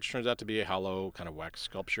 which turns out to be a hollow kind of wax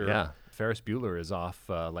sculpture. Yeah, Ferris Bueller is off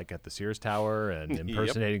like at the Sears Tower and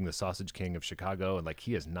impersonating the Sausage King of Chicago, and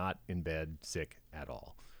he is not in bed sick at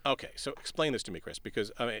all. Okay, so explain this to me, Chris,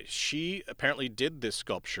 because she apparently did this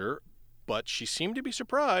sculpture, but she seemed to be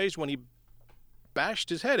surprised when he bashed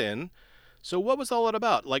his head in. So what was all that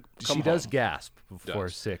about? She does gasp before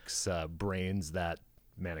 6 brains that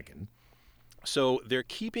mannequin. So they're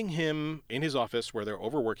keeping him in his office where they're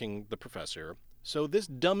overworking the professor. So this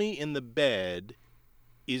dummy in the bed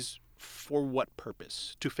is for what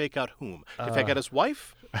purpose? To fake out whom? To fake out his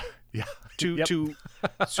wife? Yeah.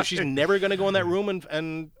 So she's never going to go in that room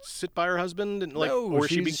and sit by her husband? And or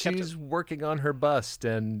she's working on her bust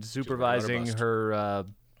and supervising her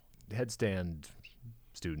headstand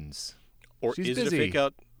students. Or she's is busy. it a fake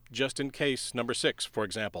out just in case number 6, for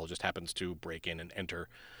example, just happens to break in and enter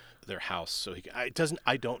their house? So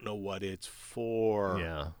I don't know what it's for.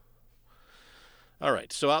 Yeah. All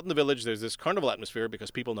right. So out in the village, there's this carnival atmosphere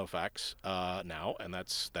because people know facts now, and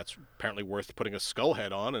that's apparently worth putting a skull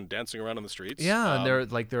head on and dancing around on the streets. Yeah, and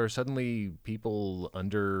there are suddenly people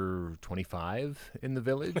under 25 in the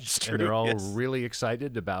village, That's true, and they're all yes. really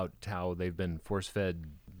excited about how they've been force-fed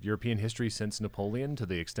European history since Napoleon, to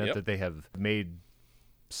the extent that they have made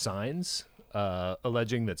signs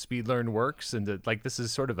alleging that SpeedLearn works, and that this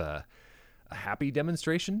is sort of a happy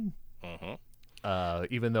demonstration. Mm-hmm.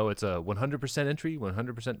 Even though it's a 100% entry,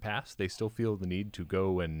 100% pass, they still feel the need to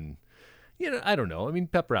go and, I don't know. I mean,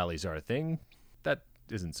 pep rallies are a thing. That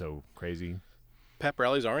isn't so crazy. Pep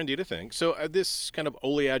rallies are indeed a thing. So this kind of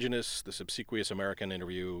oleaginous, this obsequious American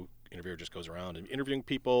interviewer just goes around and interviewing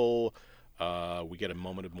people. We get a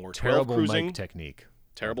moment of more terrible 12 cruising. mic technique.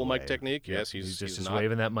 Terrible mic technique. Yep. Yes, he's just not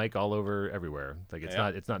waving that mic all over everywhere. It's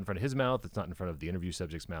not in front of his mouth. It's not in front of the interview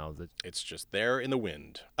subject's mouth. It's just there in the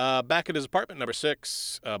wind. Back at his apartment, number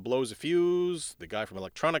 6 blows a fuse. The guy from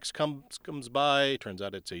electronics comes by. Turns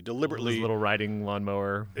out it's a deliberately his little riding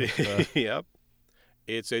lawnmower. Yep.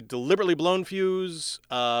 It's a deliberately blown fuse.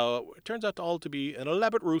 It turns out to be an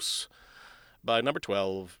elaborate ruse by number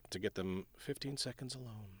 12 to get them 15 seconds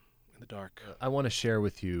alone. The dark. I want to share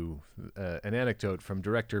with you an anecdote from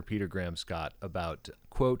director Peter Graham Scott about,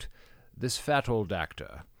 quote, this fat old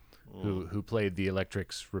actor who played the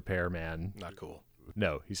electrics repairman. Not cool.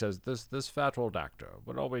 No, he says, this fat old actor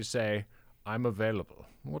would always say, I'm available.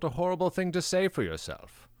 What a horrible thing to say for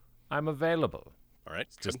yourself. I'm available. All right.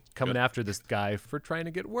 Just coming after this guy for trying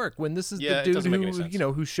to get work, when this is the it dude doesn't make any sense.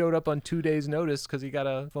 who showed up on 2 days' notice because he got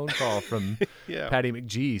a phone call from Patty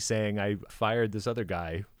McGee saying, I fired this other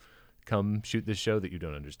guy. Come shoot this show that you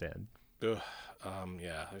don't understand.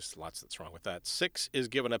 There's lots that's wrong with that. 6 is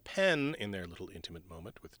given a pen in their little intimate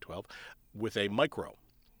moment with 12 with a micro.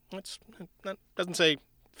 That doesn't say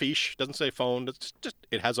fiche, doesn't say phone. It's just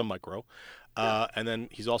it has a micro. And then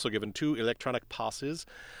he's also given 2 electronic passes.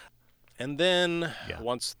 And then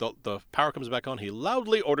once the power comes back on, he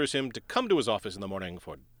loudly orders him to come to his office in the morning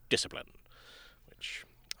for discipline, which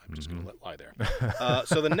I'm just going to let lie there.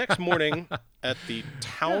 So the next morning at the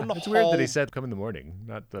town hall... It's weird that he said come in the morning,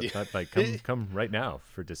 not like come right now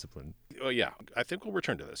for discipline. Oh, yeah. I think we'll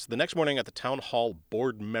return to this. The next morning at the town hall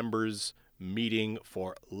board members meeting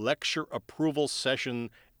for lecture approval session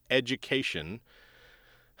education...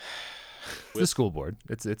 It's the school board.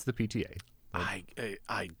 It's the PTA.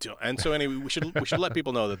 I don't. And so anyway, we should let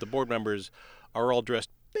people know that the board members are all dressed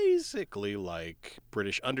basically like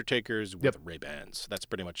British undertakers with Ray-Bans. That's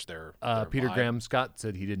pretty much their Peter vibe. Graham Scott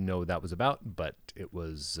said he didn't know what that was about, but it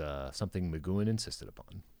was something McGowan insisted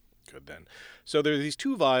upon. Good then. So there are these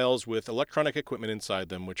 2 vials with electronic equipment inside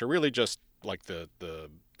them, which are really just like the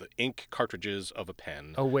ink cartridges of a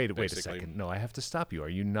pen. Oh, wait a basically. second. No, I have to stop you. Are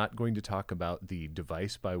you not going to talk about the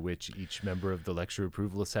device by which each member of the lecture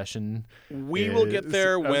approval session We will get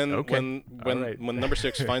there when right. when number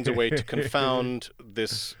 6 finds a way to confound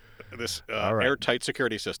this right. airtight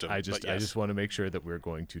security system. I just want to make sure that we're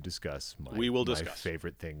going to discuss my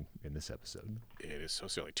favorite thing in this episode. It is so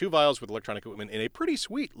silly. 2 vials with electronic equipment in a pretty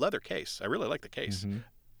sweet leather case. I really like the case. Mm-hmm.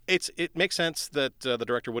 It makes sense that the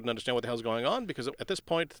director wouldn't understand what the hell's going on, because at this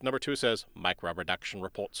point, number 2 says, micro-reduction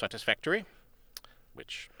report satisfactory,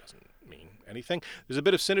 which doesn't mean anything. There's a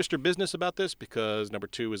bit of sinister business about this, because number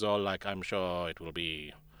 2 is all like, I'm sure it will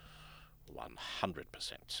be 100%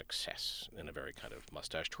 success, in a very kind of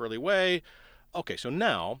mustache-twirly way. Okay, so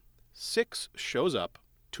now 6 shows up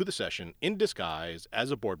to the session in disguise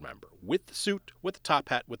as a board member, with the suit, with the top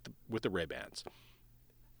hat, with the Ray-Bans.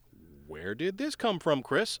 Where did this come from,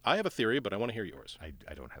 Chris? I have a theory, but I want to hear yours.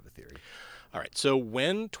 I don't have a theory. All right, so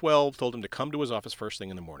when 12 told him to come to his office first thing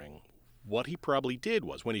in the morning, what he probably did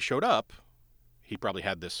was, when he showed up, he probably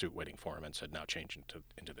had this suit waiting for him and said, now change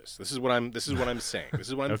into this. This is what I'm saying. This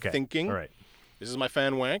is what I'm thinking. All right. This is my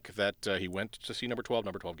fan wank that he went to see number 12.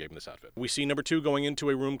 Number 12 gave him this outfit. We see number 2 going into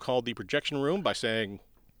a room called the projection room by saying,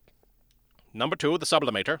 number 2, the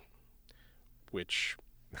sublimator, which,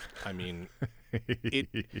 I mean...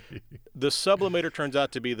 The sublimator turns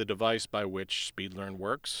out to be the device by which SpeedLearn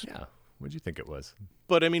works. Yeah. What did you think it was?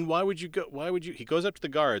 But I mean, why would you? He goes up to the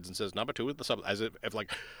guards and says, "Number 2 with the as if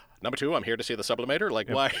like, number 2, I'm here to see the sublimator." Like,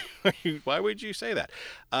 why? Why would you say that?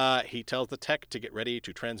 He tells the tech to get ready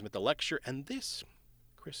to transmit the lecture, and this,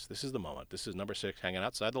 Chris, this is the moment. This is number 6 hanging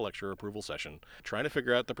outside the lecture approval session, trying to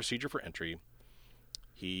figure out the procedure for entry.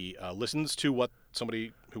 He listens to what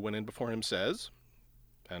somebody who went in before him says,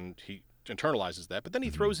 and he internalizes that, but then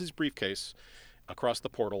he throws his briefcase across the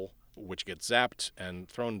portal, which gets zapped and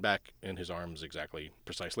thrown back in his arms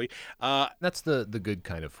precisely. That's the good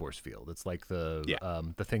kind of force field. It's like the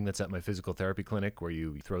thing that's at my physical therapy clinic, where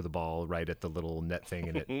you throw the ball right at the little net thing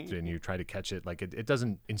and you try to catch it. Like it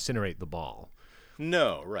doesn't incinerate the ball.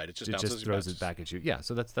 No, right. It just throws it back at you. Yeah,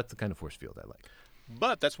 so that's the kind of force field I like.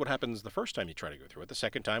 But that's what happens the first time you try to go through it. The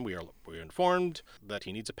second time, we are informed that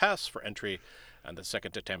he needs a pass for entry, and the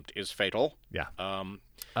second attempt is fatal. Yeah.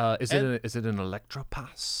 Is it an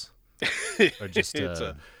electropass? Or just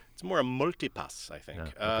it's more a multipass, I think.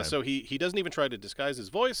 Okay. So he doesn't even try to disguise his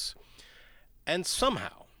voice, and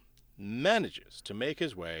somehow manages to make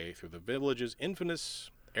his way through the village's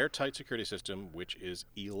infamous airtight security system, which is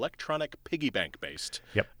electronic piggy bank based.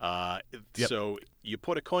 Yep. So you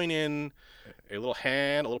put a coin in, a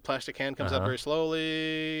little plastic hand comes out very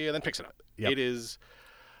slowly, and then picks it up. Yep.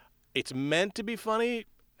 It's meant to be funny,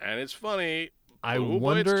 and it's funny. I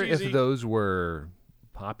wonder if those were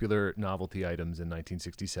popular novelty items in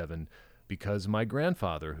 1967, because my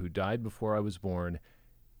grandfather, who died before I was born,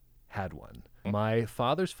 had one. My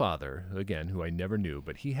father's father, again, who I never knew,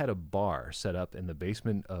 but he had a bar set up in the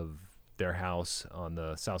basement of their house on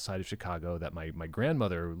the south side of Chicago that my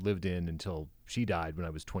grandmother lived in until she died when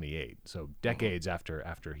I was 28, so decades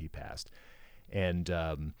after he passed. And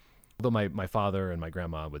although my father and my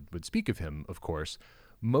grandma would speak of him, of course,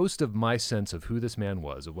 most of my sense of who this man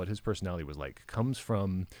was, of what his personality was like, comes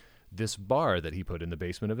from this bar that he put in the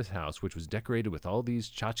basement of his house, which was decorated with all these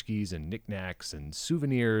tchotchkes and knickknacks and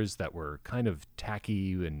souvenirs that were kind of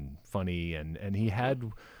tacky and funny, and he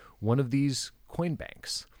had one of these coin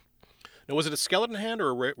banks. Now, was it a skeleton hand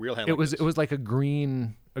or a real hand? It was like a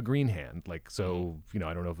green hand, like, so, I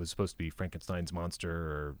don't know if it was supposed to be Frankenstein's monster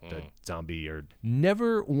or the zombie, or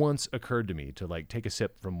never once occurred to me to like take a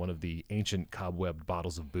sip from one of the ancient cobwebbed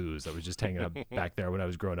bottles of booze that was just hanging up back there when I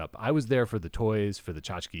was growing up. I was there for the toys, for the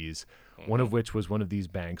tchotchkes, one of which was one of these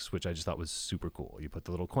banks, which I just thought was super cool. You put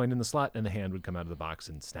the little coin in the slot and the hand would come out of the box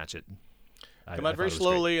and snatch it. Come out very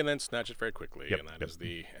slowly and then snatch it very quickly. Yep, and that is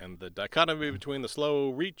the dichotomy between the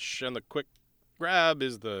slow reach and the quick grab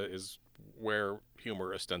is where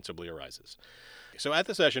humor ostensibly arises. So at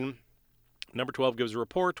the session, Number 12 gives a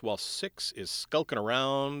report while 6 is skulking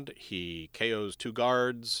around. He KOs 2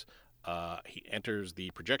 guards. He enters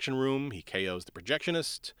the projection room. He KOs the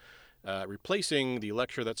projectionist, replacing the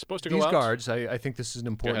lecture that's supposed to go out. These guards, I think this is an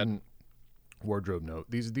important wardrobe note.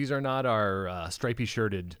 These are not our stripy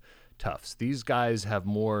shirted toughs. These guys have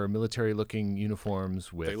more military-looking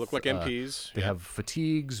uniforms with. They look like MPs. They have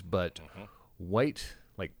fatigues, but white,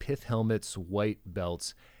 like pith helmets, white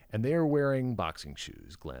belts, and they are wearing boxing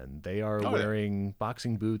shoes, Glenn. They are wearing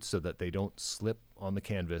boxing boots so that they don't slip on the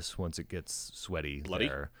canvas once it gets sweaty. Bloody,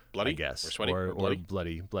 I guess, or sweaty, or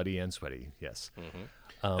bloody and sweaty. Yes.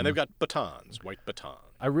 And they've got batons, white batons.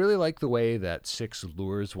 I really like the way that 6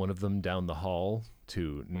 lures one of them down the hall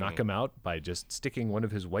to knock him out by just sticking one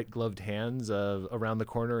of his white-gloved hands around the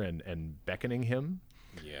corner and beckoning him.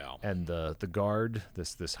 Yeah. And the guard,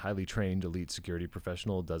 this highly trained elite security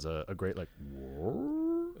professional, does a great like.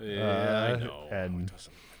 I know. And it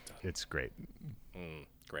doesn't. It's great.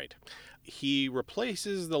 Great. He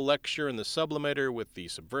replaces the lecture in the sublimator with the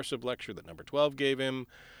subversive lecture that number 12 gave him,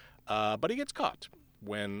 but he gets caught.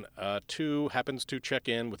 When 2 happens to check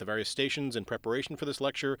in with the various stations in preparation for this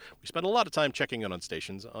lecture. We spent a lot of time checking in on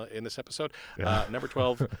stations in this episode. Number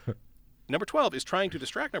 12 is trying to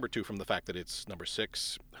distract number 2 from the fact that it's number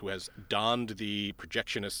 6 who has donned the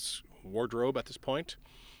projectionist's wardrobe at this point,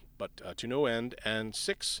 but to no end. And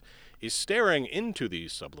 6 is staring into the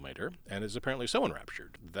sublimator and is apparently so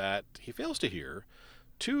enraptured that he fails to hear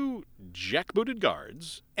 2 jackbooted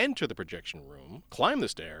guards enter the projection room, climb the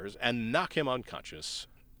stairs, and knock him unconscious.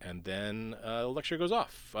 And then the lecture goes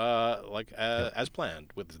off, as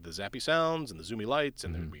planned, with the zappy sounds and the zoomy lights,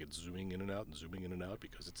 and then we get zooming in and out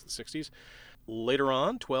because it's the 60s. Later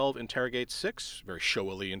on, 12 interrogates 6, very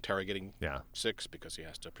showily interrogating 6 because he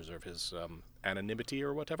has to preserve his anonymity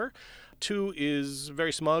or whatever. 2 is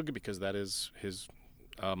very smug because that is his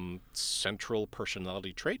central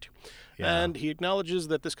personality trait. And he acknowledges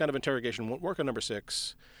that this kind of interrogation won't work on number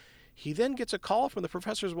 6. He then gets a call from the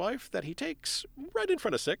professor's wife that he takes right in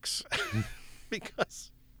front of 6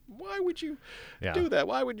 because why would you do that?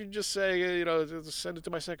 Why would you just say, send it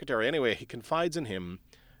to my secretary? Anyway, he confides in him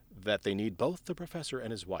that they need both the professor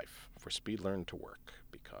and his wife for SpeedLearn to work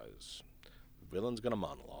because the villain's going to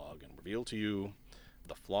monologue and reveal to you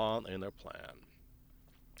the flaw in their plan.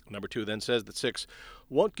 Number 2 then says that 6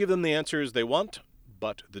 won't give them the answers they want,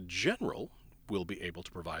 but the general will be able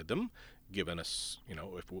to provide them, given us,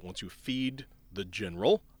 once you feed the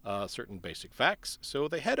general certain basic facts. So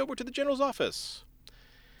they head over to the general's office.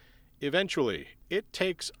 Eventually, it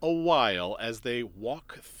takes a while as they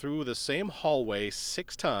walk through the same hallway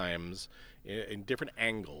 6 times in different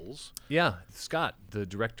angles. Yeah, Scott, the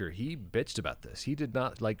director, he bitched about this. He did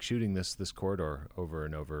not like shooting this corridor over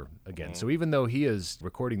and over again. So even though he is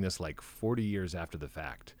recording this like 40 years after the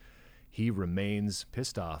fact, he remains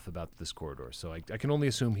pissed off about this corridor. So I can only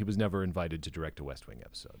assume he was never invited to direct a West Wing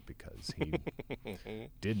episode because he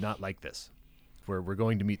did not like this. We're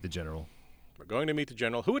going to meet the general. We're going to meet the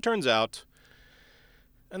general, who it turns out,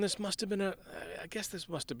 and this must have been a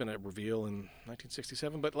reveal in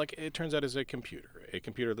 1967, but it turns out is a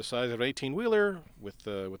computer the size of an 18-wheeler with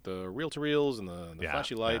the reel-to-reels and the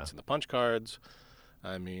flashy lights and the punch cards.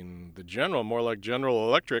 I mean, the general, more like General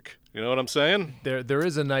Electric. You know what I'm saying? There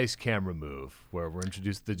is a nice camera move where we're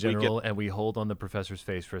introduced to the general and we hold on the professor's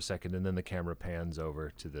face for a second, and then the camera pans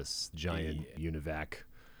over to this giant UNIVAC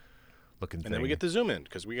looking thing. And then we get the zoom in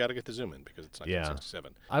because we got to get the zoom in because it's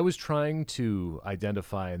 1967. I was trying to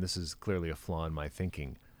identify, and this is clearly a flaw in my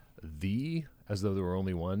thinking, as though there were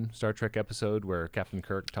only one Star Trek episode where Captain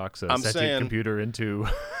Kirk talks a sentient computer into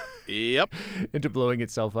into blowing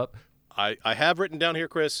itself up. I have written down here,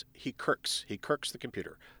 Chris, he kirks the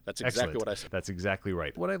computer. That's exactly what I said. That's exactly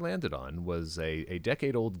right. What I landed on was a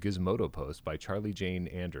decade-old Gizmodo post by Charlie Jane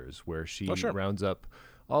Anders where she rounds up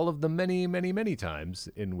all of the many, many, many times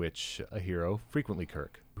in which a hero, frequently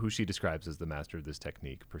Kirk, who she describes as the master of this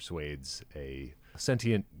technique, persuades a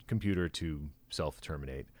sentient computer to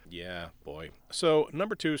self-terminate. Yeah, boy. So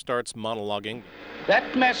number 2 starts monologuing.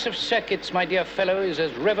 That mass of circuits, my dear fellow, is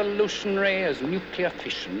as revolutionary as nuclear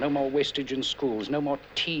fission. No more wastage in schools, no more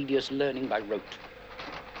tedious learning by rote.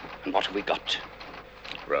 And what have we got?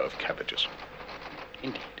 A row of cabbages.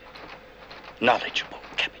 Indeed. Knowledgeable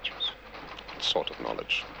cabbages. What sort of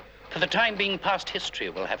knowledge? For the time being, past history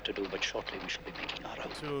will have to do, but shortly we shall be making our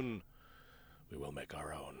own. Soon we will make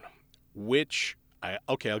our own. Which,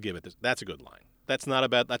 I'll give it this. That's a good line. That's not a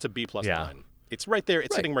bad, that's a B+ line. It's right there.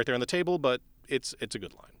 It's sitting right there on the table, but it's a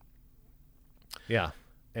good line. Yeah.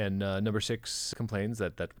 And number 6 complains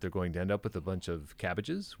that they're going to end up with a bunch of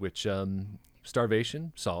cabbages, which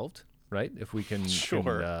starvation solved. right? If we can,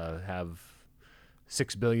 Sure. have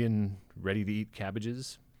 6 billion ready-to-eat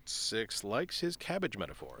cabbages. Six likes his cabbage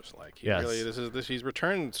metaphors. Like he Yes. really, he's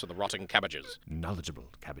returned to the rotting cabbages. Knowledgeable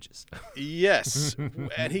cabbages. Yes,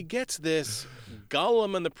 and he gets this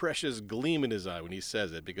Gollum and the Precious gleam in his eye when he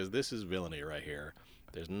says it, because this is villainy right here.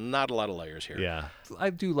 There's not a lot of layers here. Yeah, I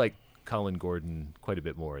do like Colin Gordon quite a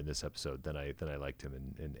bit more in this episode than I liked him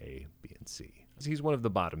in A, B, and C. He's one of the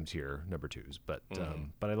bottom tier number 2s, but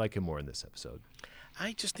I like him more in this episode.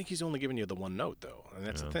 I just think he's only giving you the one note, though, and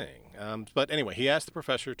that's the thing. But anyway, he asked the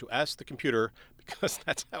professor to ask the computer, because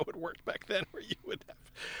that's how it worked back then, where you would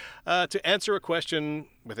have to answer a question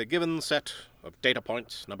with a given set of data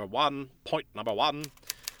points. Point number one,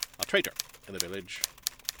 a traitor in the village.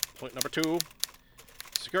 Point number 2,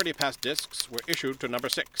 security pass discs were issued to number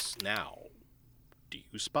 6. Now, do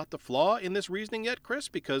you spot the flaw in this reasoning yet, Chris?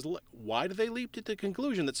 Because why do they leap to the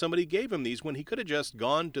conclusion that somebody gave him these when he could have just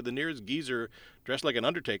gone to the nearest geezer dressed like an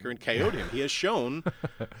undertaker and KO'd him? He has shown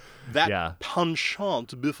that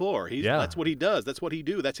penchant before. That's what he does. That's what he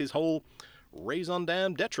do. That's his whole raison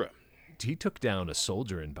d'etre. He took down a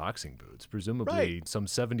soldier in boxing boots. Presumably, some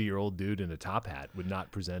 70-year-old dude in a top hat would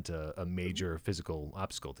not present a major physical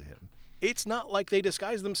obstacle to him. It's not like they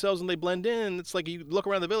disguise themselves and they blend in. It's like you look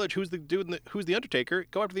around the village, who's the dude, who's the Undertaker,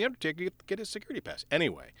 go after the Undertaker, get his security pass.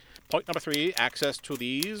 Anyway, point number 3, access to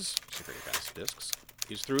these security pass discs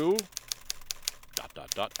is through ...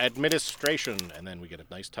 administration. And then we get a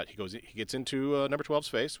nice touch. He gets into number 12's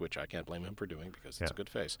face, which I can't blame him for doing because it's a good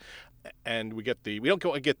face. And we get we don't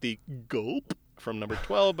go and get the gulp from number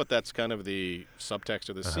 12, but that's kind of the subtext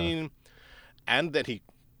of the scene. And then he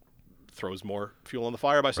throws more fuel on the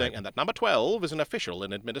fire by saying, and that number 12 is an official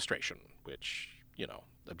in administration, which,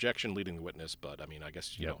 objection leading the witness, but I mean, I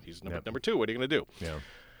guess, he's number 2. What are you going to do? Yeah.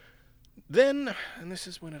 Then, and this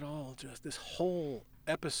is when this whole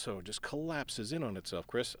episode just collapses in on itself,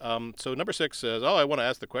 Chris. So number 6 says, I want to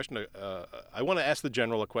ask the question, I want to ask the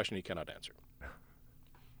general a question he cannot answer.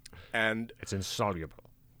 And it's insoluble.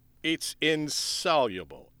 It's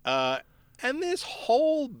insoluble. And this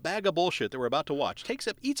whole bag of bullshit that we're about to watch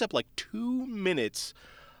eats up like 2 minutes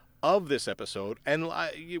of this episode. And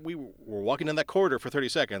we were walking in that corridor for 30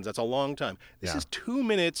 seconds. That's a long time. This is 2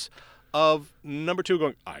 minutes of number 2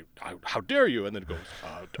 going, how dare you? And then it goes,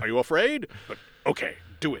 are you afraid? But okay,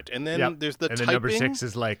 do it. And then there's the typing. And then number 6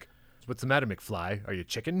 is like, what's the matter, McFly? Are you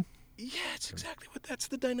chicken? Yeah, it's exactly that's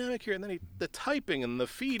the dynamic here. And then the typing and the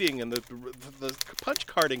feeding and the punch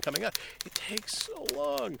carding coming out. It takes so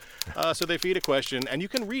long. So they feed a question, and you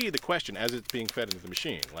can read the question as it's being fed into the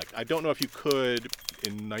machine. Like, I don't know if you could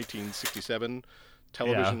in 1967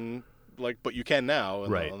 television, but you can now on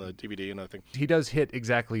the DVD and other thing. He does hit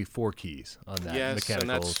exactly 4 keys on that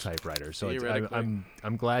mechanical typewriter. So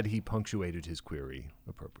I'm glad he punctuated his query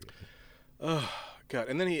appropriately. Oh, God.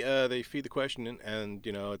 And then they feed the question, and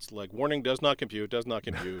it's like, warning, does not compute,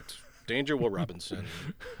 danger, Will Robinson.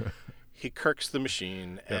 He kirks the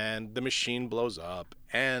machine, and the machine blows up.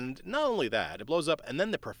 And not only that, it blows up, and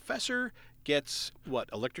then the professor gets,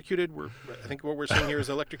 electrocuted? I think what we're seeing here is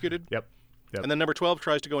electrocuted. Yep. And then number 12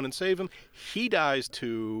 tries to go in and save him. He dies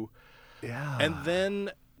too. Yeah. And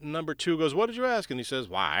then number 2 goes, what did you ask? And he says,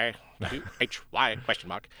 why? H-Y, question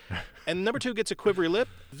mark. And number 2 gets a quivery lip.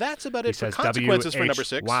 That's about it for consequences for number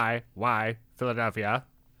 6. Why, Philadelphia.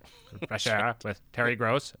 Fresh Air with Terry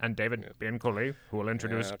Gross and David Bianculli, who will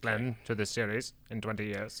introduce Glenn to this series in 20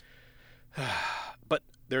 years. But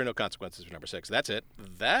there are no consequences for number 6. That's it.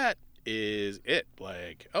 That is it.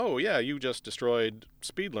 Like, oh, yeah, you just destroyed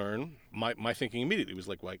SpeedLearn. My thinking immediately was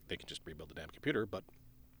like, they can just rebuild the damn computer, but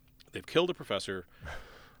they've killed a professor.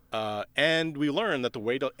 And we learn that the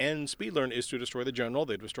way to end SpeedLearn is to destroy the general.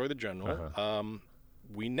 They destroy the general.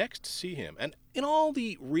 We next see him. And in all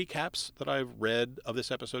the recaps that I've read of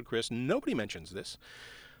this episode, Chris, nobody mentions this.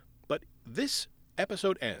 But this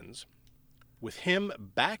episode ends with him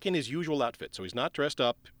back in his usual outfit. So he's not dressed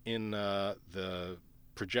up in the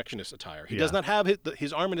projectionist attire. He does not have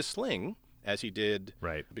his arm in a sling, as he did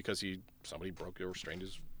because somebody broke or strained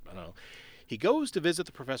his, I don't know. He goes to visit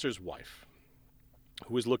the professor's wife,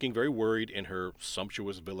 who is looking very worried in her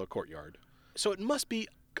sumptuous villa courtyard. So it must be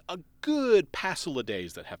a good passel of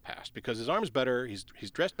days that have passed, because his arm's better.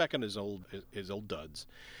 He's dressed back in his old duds.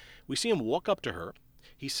 We see him walk up to her.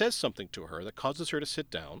 He says something to her that causes her to sit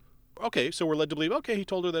down. Okay, so we're led to believe, he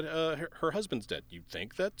told her that her husband's dead. You'd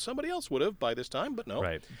think that somebody else would have by this time, but no.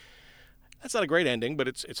 Right. That's not a great ending, but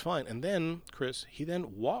it's fine. And then, Chris, he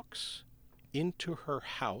then walks into her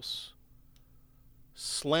house,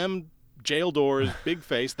 slammed jail doors, big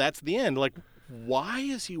face. That's the end. Like, why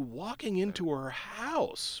is he walking into her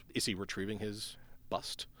house? Is he retrieving his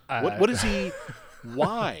bust? What is he?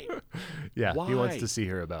 Why? Yeah, Why? he wants to see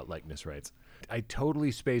her about likeness rights. I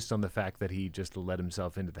totally spaced on the fact that he just let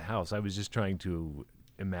himself into the house. I was just trying to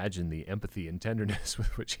imagine the empathy and tenderness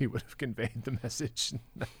with which he would have conveyed the message.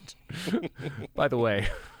 By the way,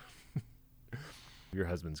 your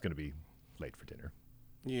husband's going to be late for dinner.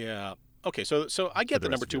 Yeah. Okay, so I get that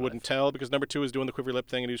number 2 wouldn't tell because number 2 is doing the quiver lip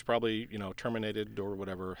thing and he's probably, terminated or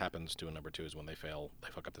whatever happens to a number 2 is when they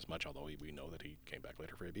fuck up this much, although we know that he came back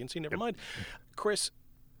later for A, B, and C. Never mind. Chris,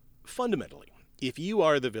 fundamentally, if you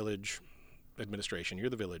are the village administration,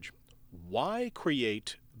 you're the village, why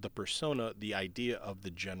create the persona, the idea of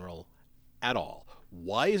the general at all?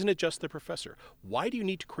 Why isn't it just the professor? Why do you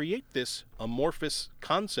need to create this amorphous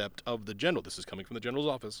concept of the general? This is coming from the general's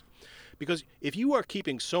office. Because if you are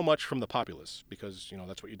keeping so much from the populace, because,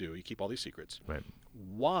 that's what you do, you keep all these secrets. Right.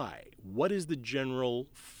 Why? What is the general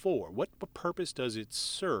for? What purpose does it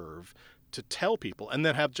serve to tell people and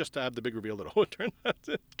then have the big reveal that, it turns out it's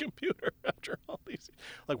a computer after all these?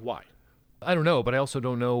 Like, why? I don't know, but I also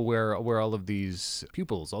don't know where all of these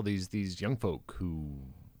pupils, all these young folk who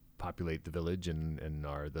populate the village and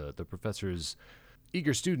are the professor's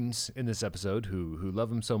eager students in this episode who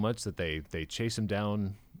love him so much that they chase him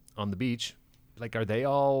down on the beach. Like, are they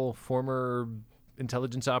all former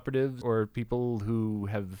intelligence operatives or people who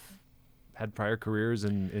have had prior careers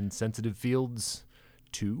in sensitive fields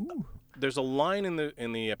too? There's a line in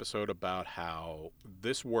the episode about how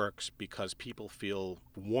this works because people feel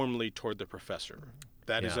warmly toward the professor.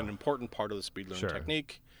 That is an important part of the speed learning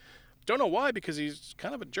technique. Don't know why, because he's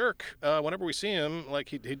kind of a jerk. Whenever we see him, like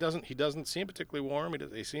he doesn't seem particularly warm.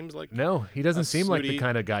 He seems like he doesn't seem snooty, like the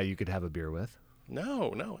kind of guy you could have a beer with.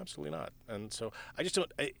 No, absolutely not. And so I just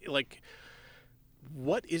don't like.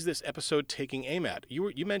 What is this episode taking aim at?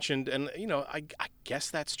 You mentioned, and I guess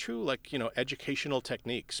that's true. Like educational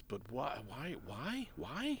techniques, but why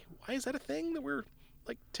is that a thing that we're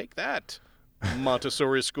like? Take that,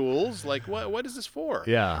 Montessori schools. Like what is this for?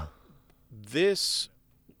 Yeah, this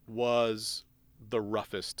was the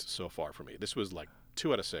roughest so far for me. This was like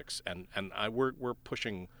 2 out of 6, and we're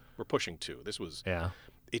pushing 2. This was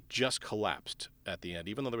it just collapsed at the end,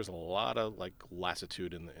 even though there was a lot of like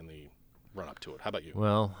lassitude in the run up to it. How about you?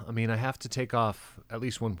 Well, I mean, I have to take off at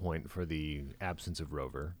least 1 point for the absence of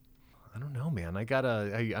Rover. I don't know, man.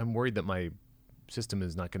 I'm worried that my system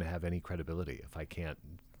is not going to have any credibility if I can't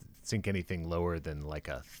think anything lower than like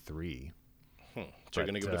a 3. So you're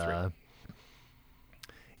going to give it a 3?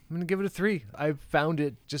 I'm going to give it a 3. I found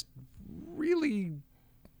it just really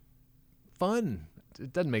fun.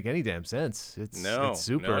 It doesn't make any damn sense. It's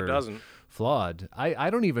super it doesn't. flawed. I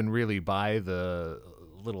don't even really buy the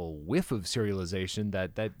little whiff of serialization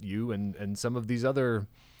that you and some of these other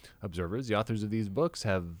observers, the authors of these books,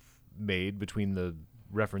 have made between the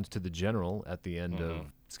reference to the general at the end of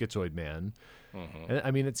Schizoid Man. And,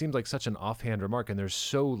 I mean, it seems like such an offhand remark, and there's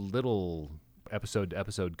so little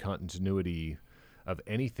episode-to-episode continuity of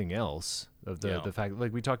anything else, of the fact,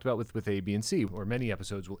 like we talked about with A, B, and C, where many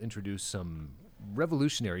episodes will introduce some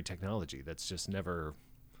revolutionary technology that's just never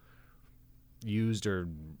used or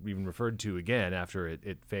even referred to again after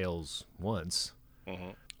it fails once.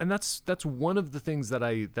 And that's one of the things that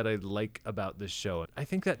I like about this show. I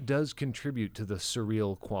think that does contribute to the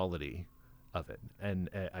surreal quality of it, and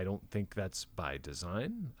I don't think that's by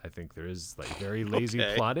design. I think there is like very lazy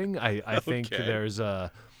plotting. I think there's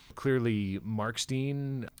clearly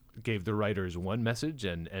Markstein gave the writers one message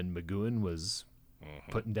and McGowan was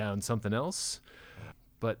putting down something else.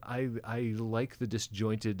 But I like the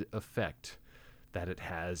disjointed effect that it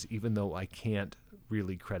has, even though I can't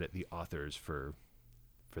really credit the authors for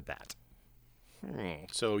that.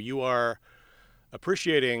 So you are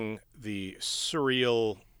appreciating the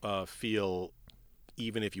surreal feel,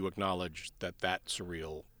 even if you acknowledge that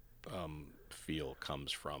surreal feel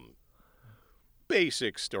comes from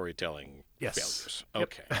basic storytelling failures.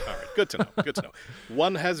 Okay, all right, good to know.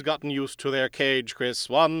 One has gotten used to their cage, Chris.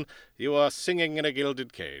 One, you are singing in a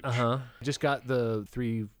gilded cage. Just got the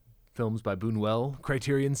 3 films by Buñuel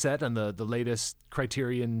Criterion set on the latest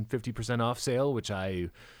Criterion 50% off sale, which I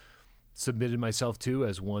submitted myself to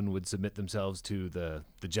as one would submit themselves to the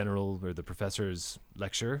general or the professor's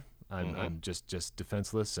lecture. I'm just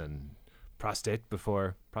defenseless and prostrate.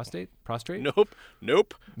 Nope.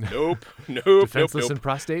 Defenseless and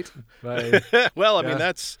prostate. Well, I mean,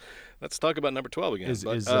 let's talk about number 12 again. Is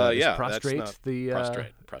prostrate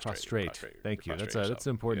prostrate? Thank you. That's an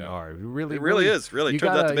important R. It really is. Really,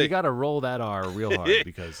 turns out to be. You got to roll that R real hard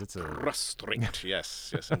because it's a prostrate.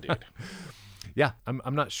 Yes, indeed. Yeah,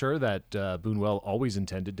 I'm not sure that Buñuel always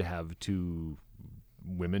intended to have 2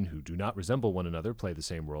 women who do not resemble one another play the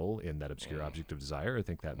same role in that obscure object of desire. I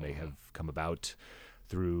think that may have come about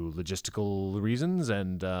through logistical reasons,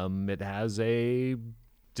 and it has a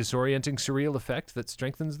disorienting, surreal effect that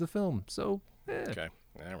strengthens the film. So, Okay.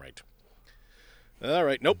 All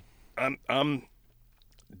right. Nope. I'm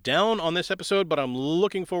down on this episode, but I'm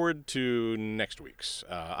looking forward to next week's.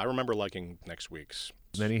 I remember liking next week's.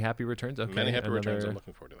 Many Happy Returns. Okay. Many Happy Returns. I'm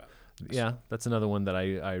looking forward to that. Yeah, that's another one that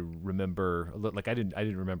I remember. Like I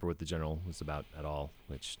didn't remember what The General was about at all,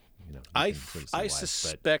 which I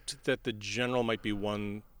suspect that The General might be the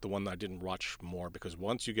one that I didn't watch more, because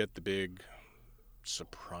once you get the big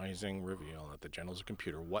surprising reveal that The General's a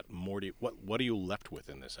computer, what are you left with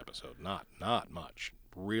in this episode? Not much.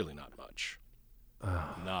 Really not much.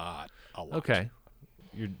 Not a lot. Okay,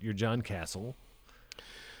 you're John Castle.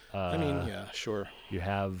 I mean, yeah, sure. You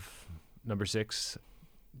have number 6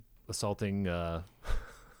 assaulting a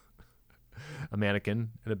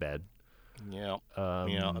mannequin in a bed. Yeah,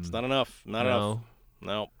 that's not enough. Not enough.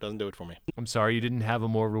 No, doesn't do it for me. I'm sorry you didn't have a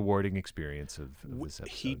more rewarding experience of this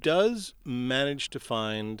episode. He does manage to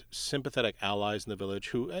find sympathetic allies in the village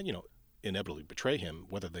who, inevitably betray him,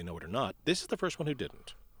 whether they know it or not. This is the first one who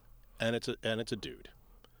didn't, and it's a dude.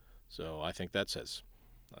 So I think that says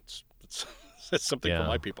that's something for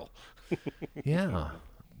my people. Yeah.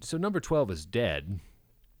 So number 12 is dead,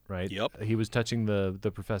 right? Yep. He was touching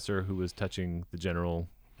the professor who was touching the general.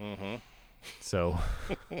 Mm-hmm. So.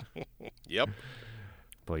 Yep.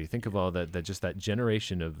 Boy, you think of all that just that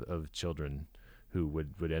generation of children who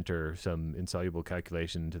would enter some insoluble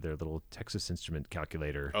calculation into their little Texas Instrument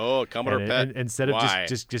calculator. Oh, Commodore PET. And instead of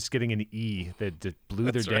just getting an E, that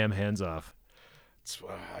blew their damn hands off.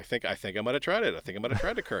 I think I might have tried it. I think I might have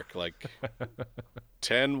tried it, Kirk. Like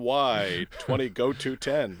 10Y, 20 go to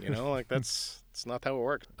 10. It's not how it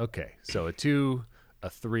works. Okay, so a 2, a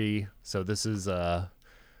 3. So this is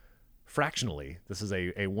fractionally, this is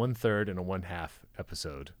a 1/3 and a 1/2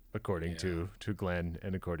 episode, according to Glenn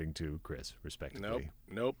and according to Chris, respectively.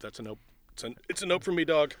 Nope. That's a nope. It's a nope from me,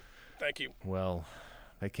 dog. Thank you. Well,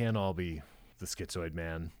 they can't all be the Schizoid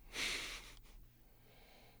Man.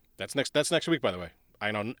 That's next week, by the way.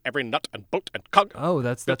 I know every nut and bolt and cog. Oh,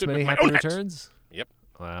 that's Many Happy Returns? Yep.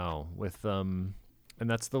 Wow. With and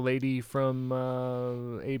that's the lady from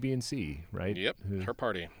A, B, and C, right? Yep. Her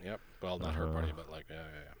party. Yep. Well, not her party, but yeah.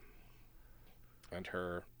 And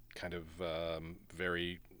her kind of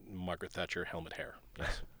very Margaret Thatcher helmet hair.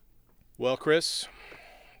 Yes. Well, Chris,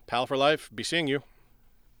 pal for life. Be seeing you.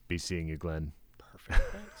 Be seeing you, Glenn. Perfect.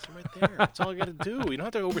 Right there. That's all you got to do. You don't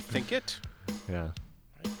have to overthink it. Yeah.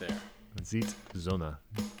 Right there. Zit Zona.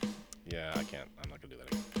 Yeah, I can't. I'm not going to do that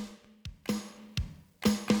again.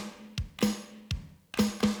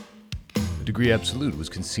 Degree Absolute was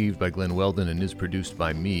conceived by Glenn Weldon and is produced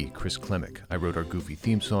by me, Chris Klemick. I wrote our goofy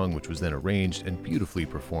theme song, which was then arranged and beautifully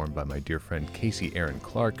performed by my dear friend Casey Aaron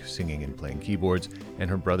Clark, singing and playing keyboards, and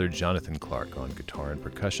her brother Jonathan Clark on guitar and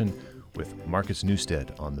percussion, with Marcus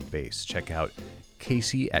Newstead on the bass. Check out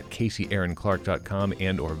Casey at CaseyAaronClark.com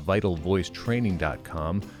and or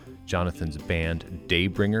VitalVoiceTraining.com. Jonathan's band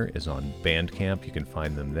Daybringer is on Bandcamp. You can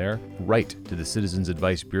find them there. Write to the Citizens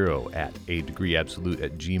Advice Bureau at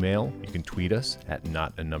adegreeabsolute@gmail. You can tweet us at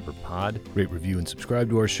NotANumberPod. Rate, review, and subscribe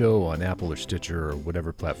to our show on Apple or Stitcher or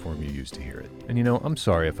whatever platform you use to hear it. And I'm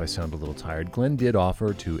sorry if I sound a little tired. Glenn did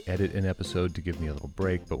offer to edit an episode to give me a little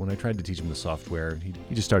break, but when I tried to teach him the software,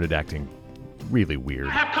 he just started acting really weird.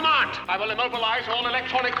 I have command. I will immobilize all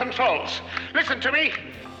electronic controls. Listen to me.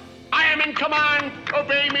 I am in command.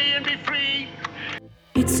 Obey me and be free.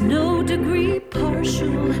 It's no degree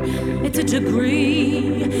partial. It's a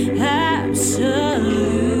degree absolute.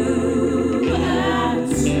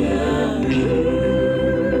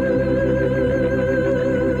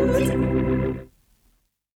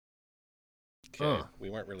 Okay. We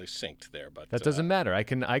weren't really synced there, but that doesn't matter. I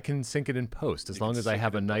can sync it in post as long as I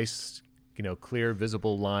have a nice, clear,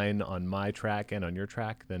 visible line on my track and on your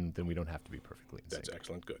track. Then we don't have to be perfectly in sync. That's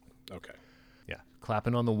excellent. Good. Okay. Yeah,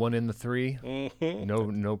 clapping on the 1 and the 3.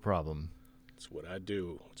 Mm-hmm. No problem. It's what I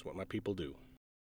do. It's what my people do.